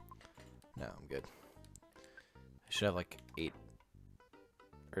 No, I'm good. I should have like 8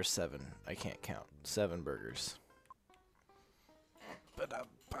 or 7. I can't count. 7 burgers. But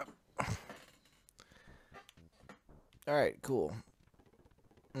alright, cool.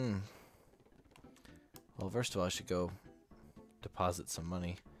 Well, first of all, I should go deposit some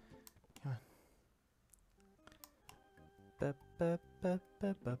money. Come on.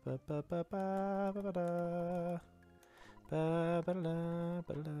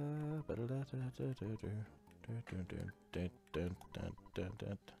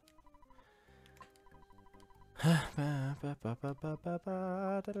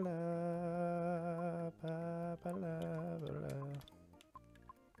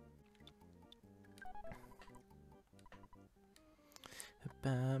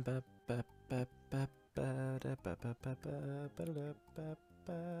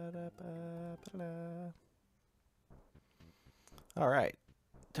 Alright,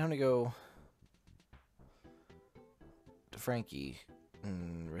 time to go to Frankie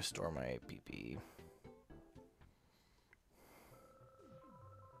and restore my PP.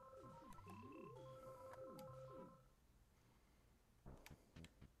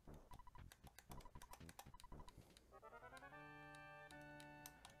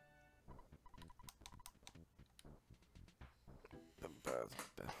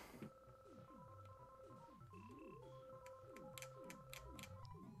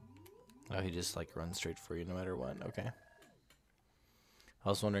 Oh, he just like runs straight for you no matter what. Okay. I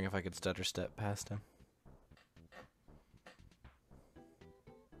was wondering if I could stutter step past him.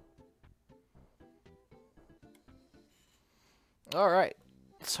 Alright,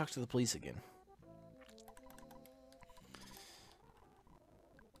 let's talk to the police again.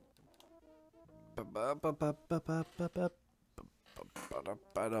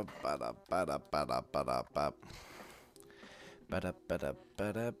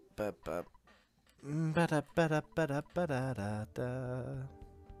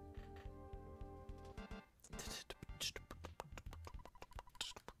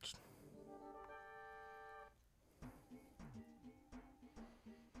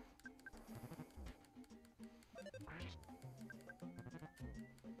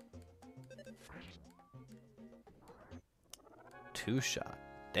 Two shot.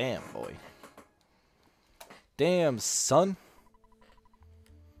 Damn, boy. Damn, son.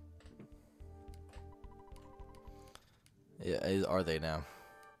 Yeah, are they now?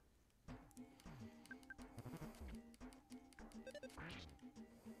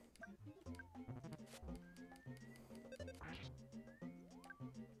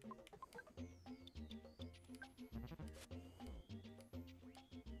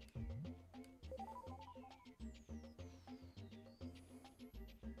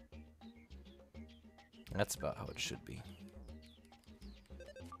 That's about how it should be.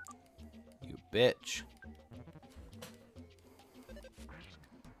 You bitch.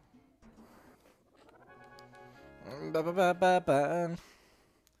 Ba ba ba ba ba.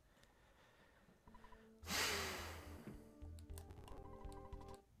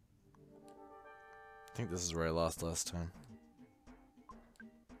 I think this is where I lost last time.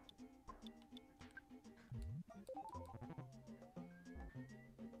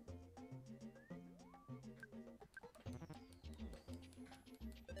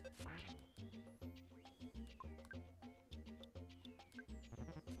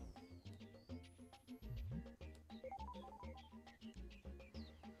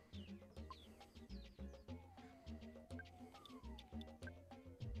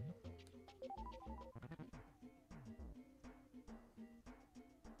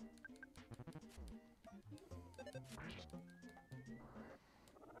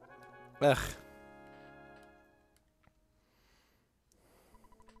 Ugh.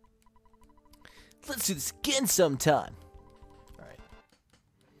 Let's do this again sometime. All right.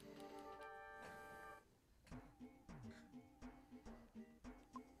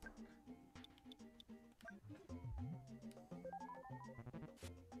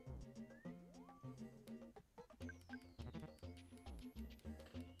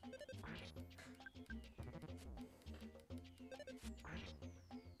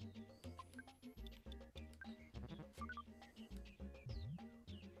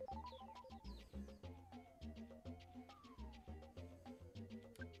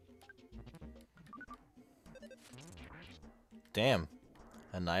 Damn.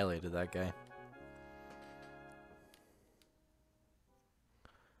 Annihilated that guy.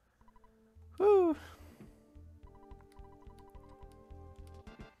 Woo.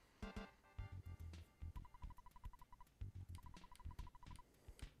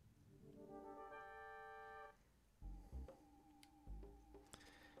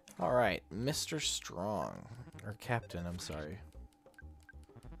 All right, Mr. Strong, or Captain, I'm sorry.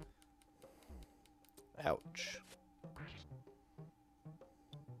 Ouch.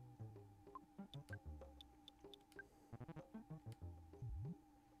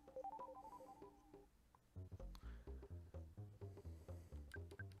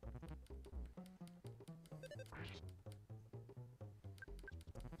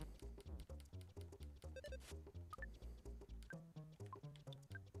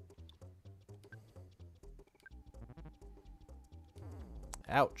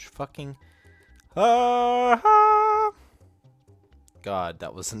 Ouch. Fucking. God,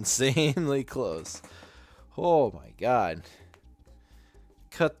 that was insanely close. Oh my god.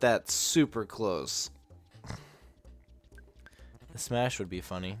 Cut that super close. The smash would be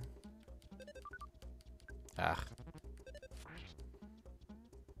funny. Ah.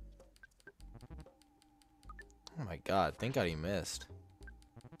 Oh my god. Thank god he missed.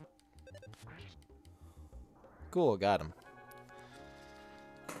 Cool, got him.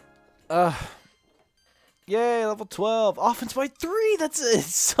 Yay, level 12. Offense by 3. That's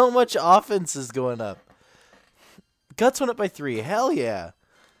so much offense is going up. Guts went up by 3. Hell yeah.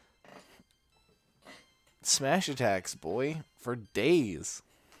 Smash attacks, boy, for days.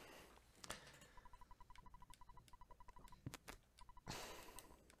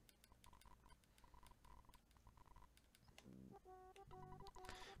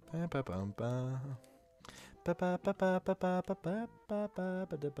 Ba ba bum ba.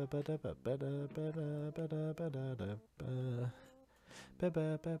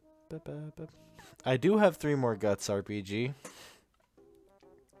 I do have 3 more guts, RPG.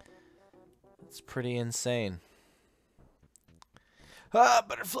 It's pretty insane. Ah,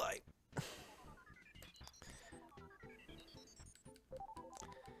 butterfly!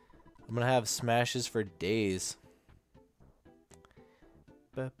 I'm gonna have smashes for days.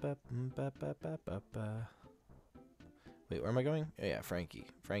 Wait, where am I going? Oh yeah, Frankie.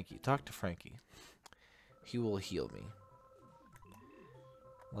 Frankie, talk to Frankie. He will heal me.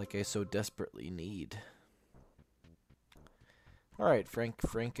 Like I so desperately need. Alright,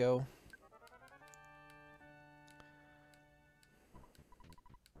 Franco.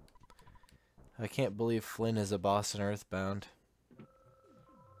 I can't believe Flynn is a boss in Earthbound.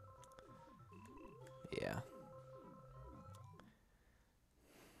 Yeah.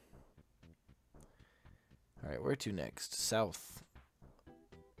 Alright, where to next? South.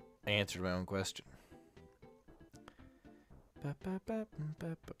 I answered my own question.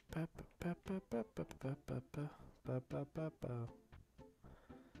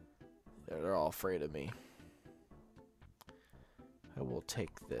 They're all afraid of me. I will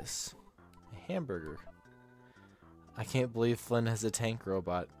take this. A hamburger. I can't believe Flynn has a tank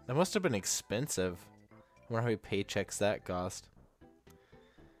robot. That must have been expensive. I wonder how many paychecks that cost.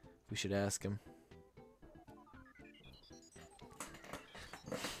 We should ask him.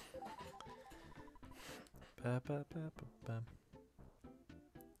 I'm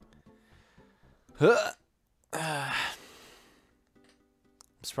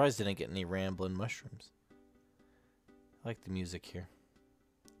surprised I didn't get any rambling mushrooms. I like the music here.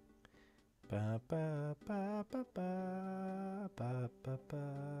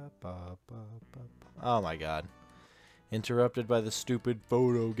 Oh my god. Interrupted by the stupid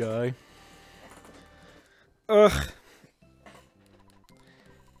photo guy. Ugh.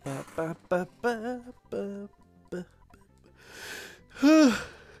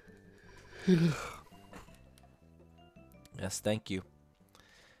 Yes, thank you.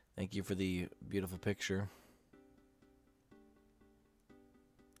 Thank you for the beautiful picture.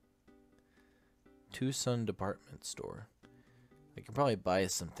 Tucson department store. I can probably buy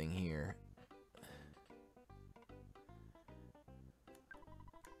something here.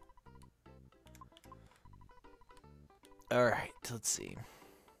 Alright, let's see.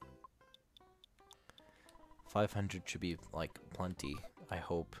 500 should be, like, plenty, I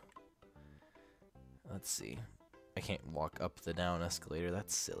hope. Let's see. I can't walk up the down escalator,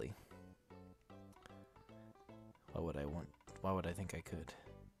 that's silly. Why would I want... Why would I think I could?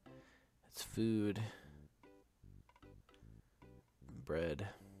 It's food. Bread.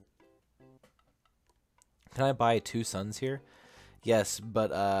 Can I buy 2 sons here? Yes,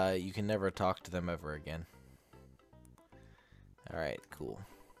 but you can never talk to them ever again. Alright, cool.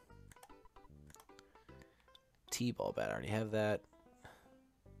 T-ball bat, I already have that.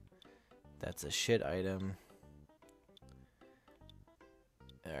 That's a shit item.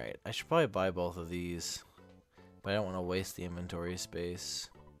 Alright, I should probably buy both of these. But I don't want to waste the inventory space.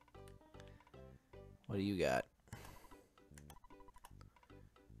 What do you got?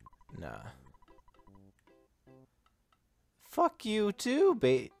 Nah. Fuck you too,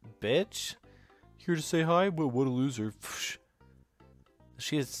 bitch. Here to say hi? What a loser. Is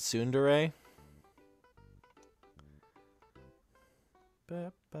she a tsundere?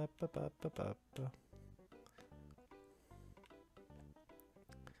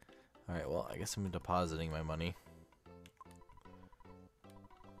 Alright, well, I guess I'm depositing my money.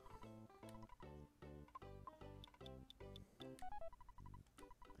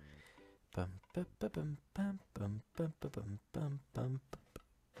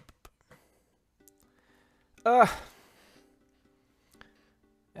 Ah!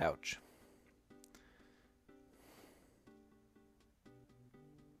 Ouch.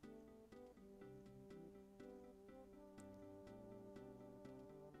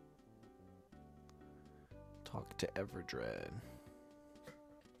 Talk to Everdread.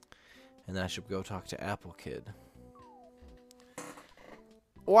 And then I should go talk to Apple Kid.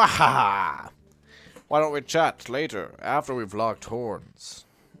 Wahaha! Why don't we chat later, after we've locked horns?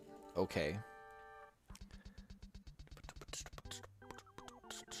 Okay.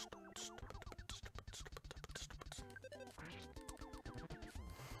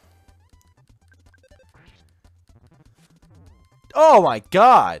 Oh my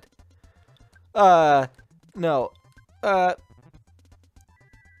god! No.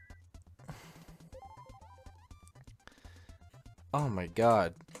 Oh my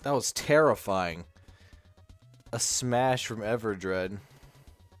god. That was terrifying. A smash from Everdread.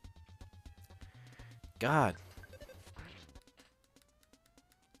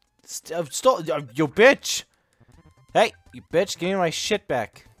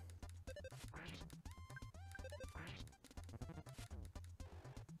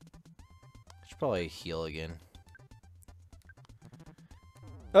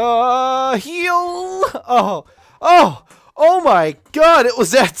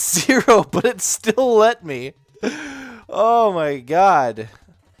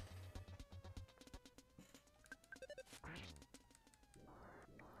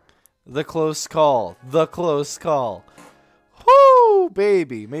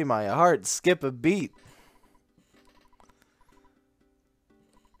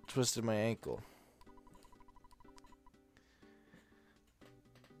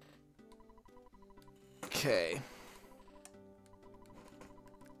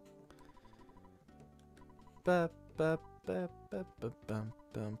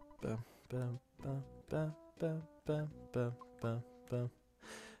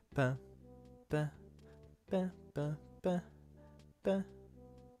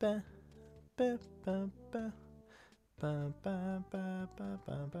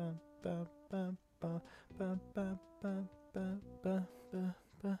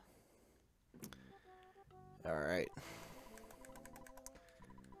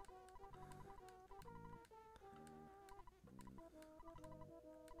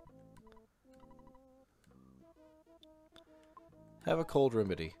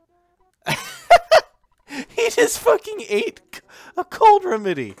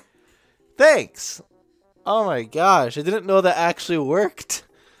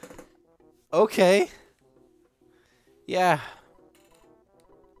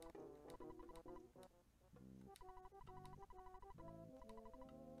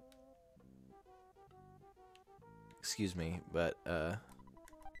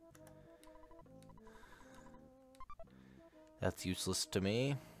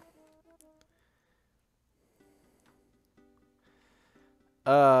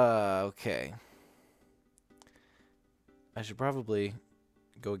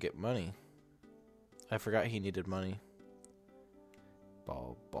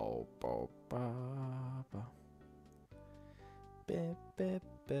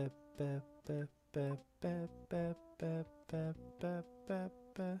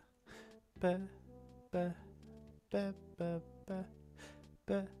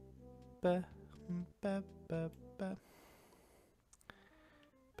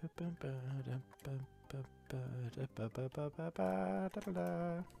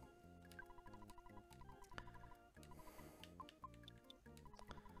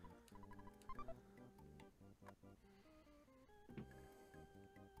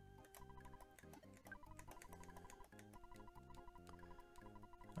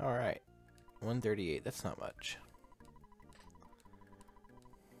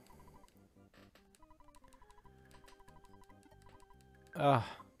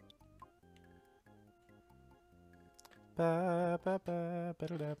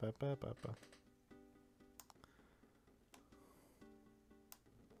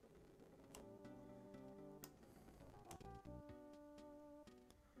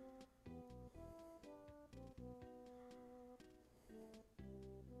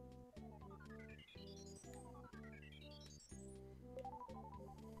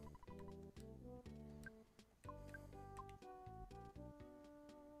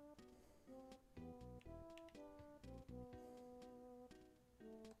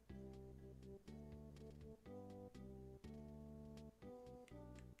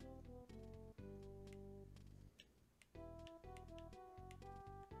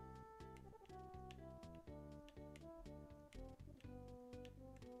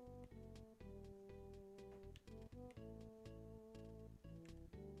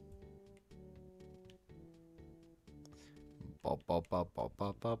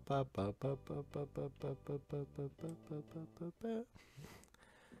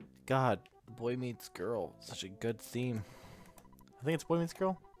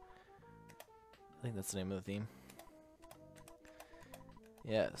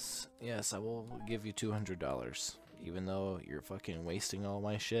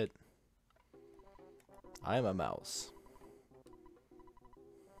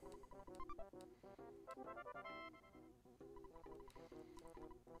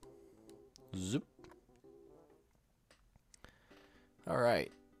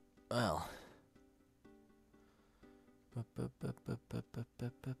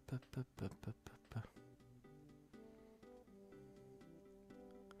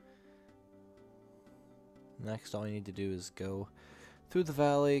 through the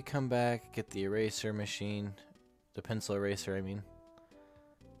valley, come back, get the eraser machine, the pencil eraser, I mean.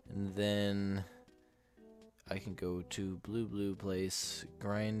 And then I can go to Blue place,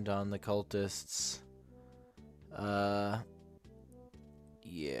 grind on the cultists.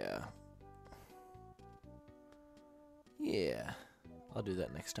 Yeah. Yeah. I'll do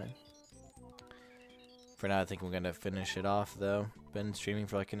that next time. For now, I think I'm gonna finish it off, though. Been streaming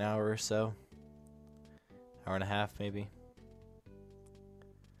for like an hour or so. Hour and a half, maybe.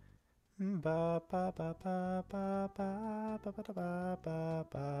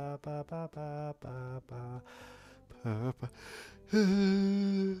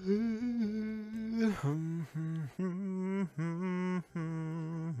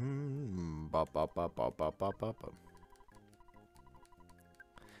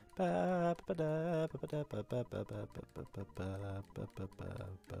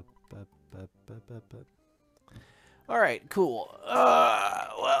 Alright, cool.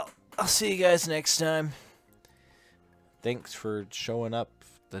 Well, I'll see you guys next time. Thanks for showing up,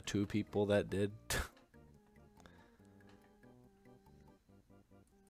 the 2 people that did.